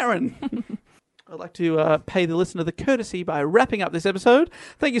 like Aaron. I'd like to pay the listener the courtesy by wrapping up this episode.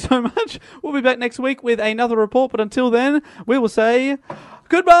 Thank you so much. We'll be back next week with another report, but until then, we will say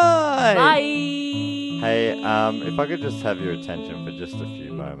goodbye. Bye. Hey, if I could just have your attention for just a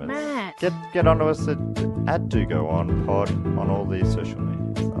few moments. Matt. Get onto us at Do Go On Pod on all these social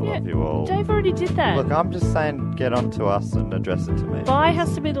medias. I love you all. Dave already did that. Look, I'm just saying get onto us and address it to me. Bye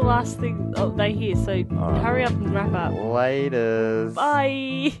has to be the last thing they hear, so hurry up and wrap up. Laters.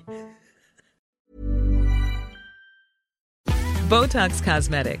 Bye. Botox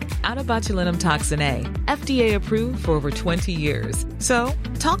Cosmetic, out of botulinum toxin A, FDA approved for over 20 years. So,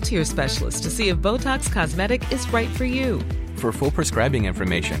 talk to your specialist to see if Botox Cosmetic is right for you. For full prescribing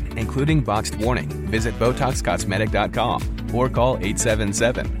information, including boxed warning, visit BotoxCosmetic.com or call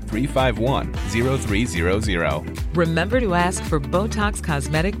 877-351-0300. Remember to ask for Botox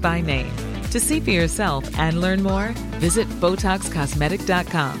Cosmetic by name. To see for yourself and learn more, visit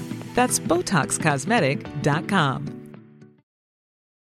BotoxCosmetic.com. That's BotoxCosmetic.com.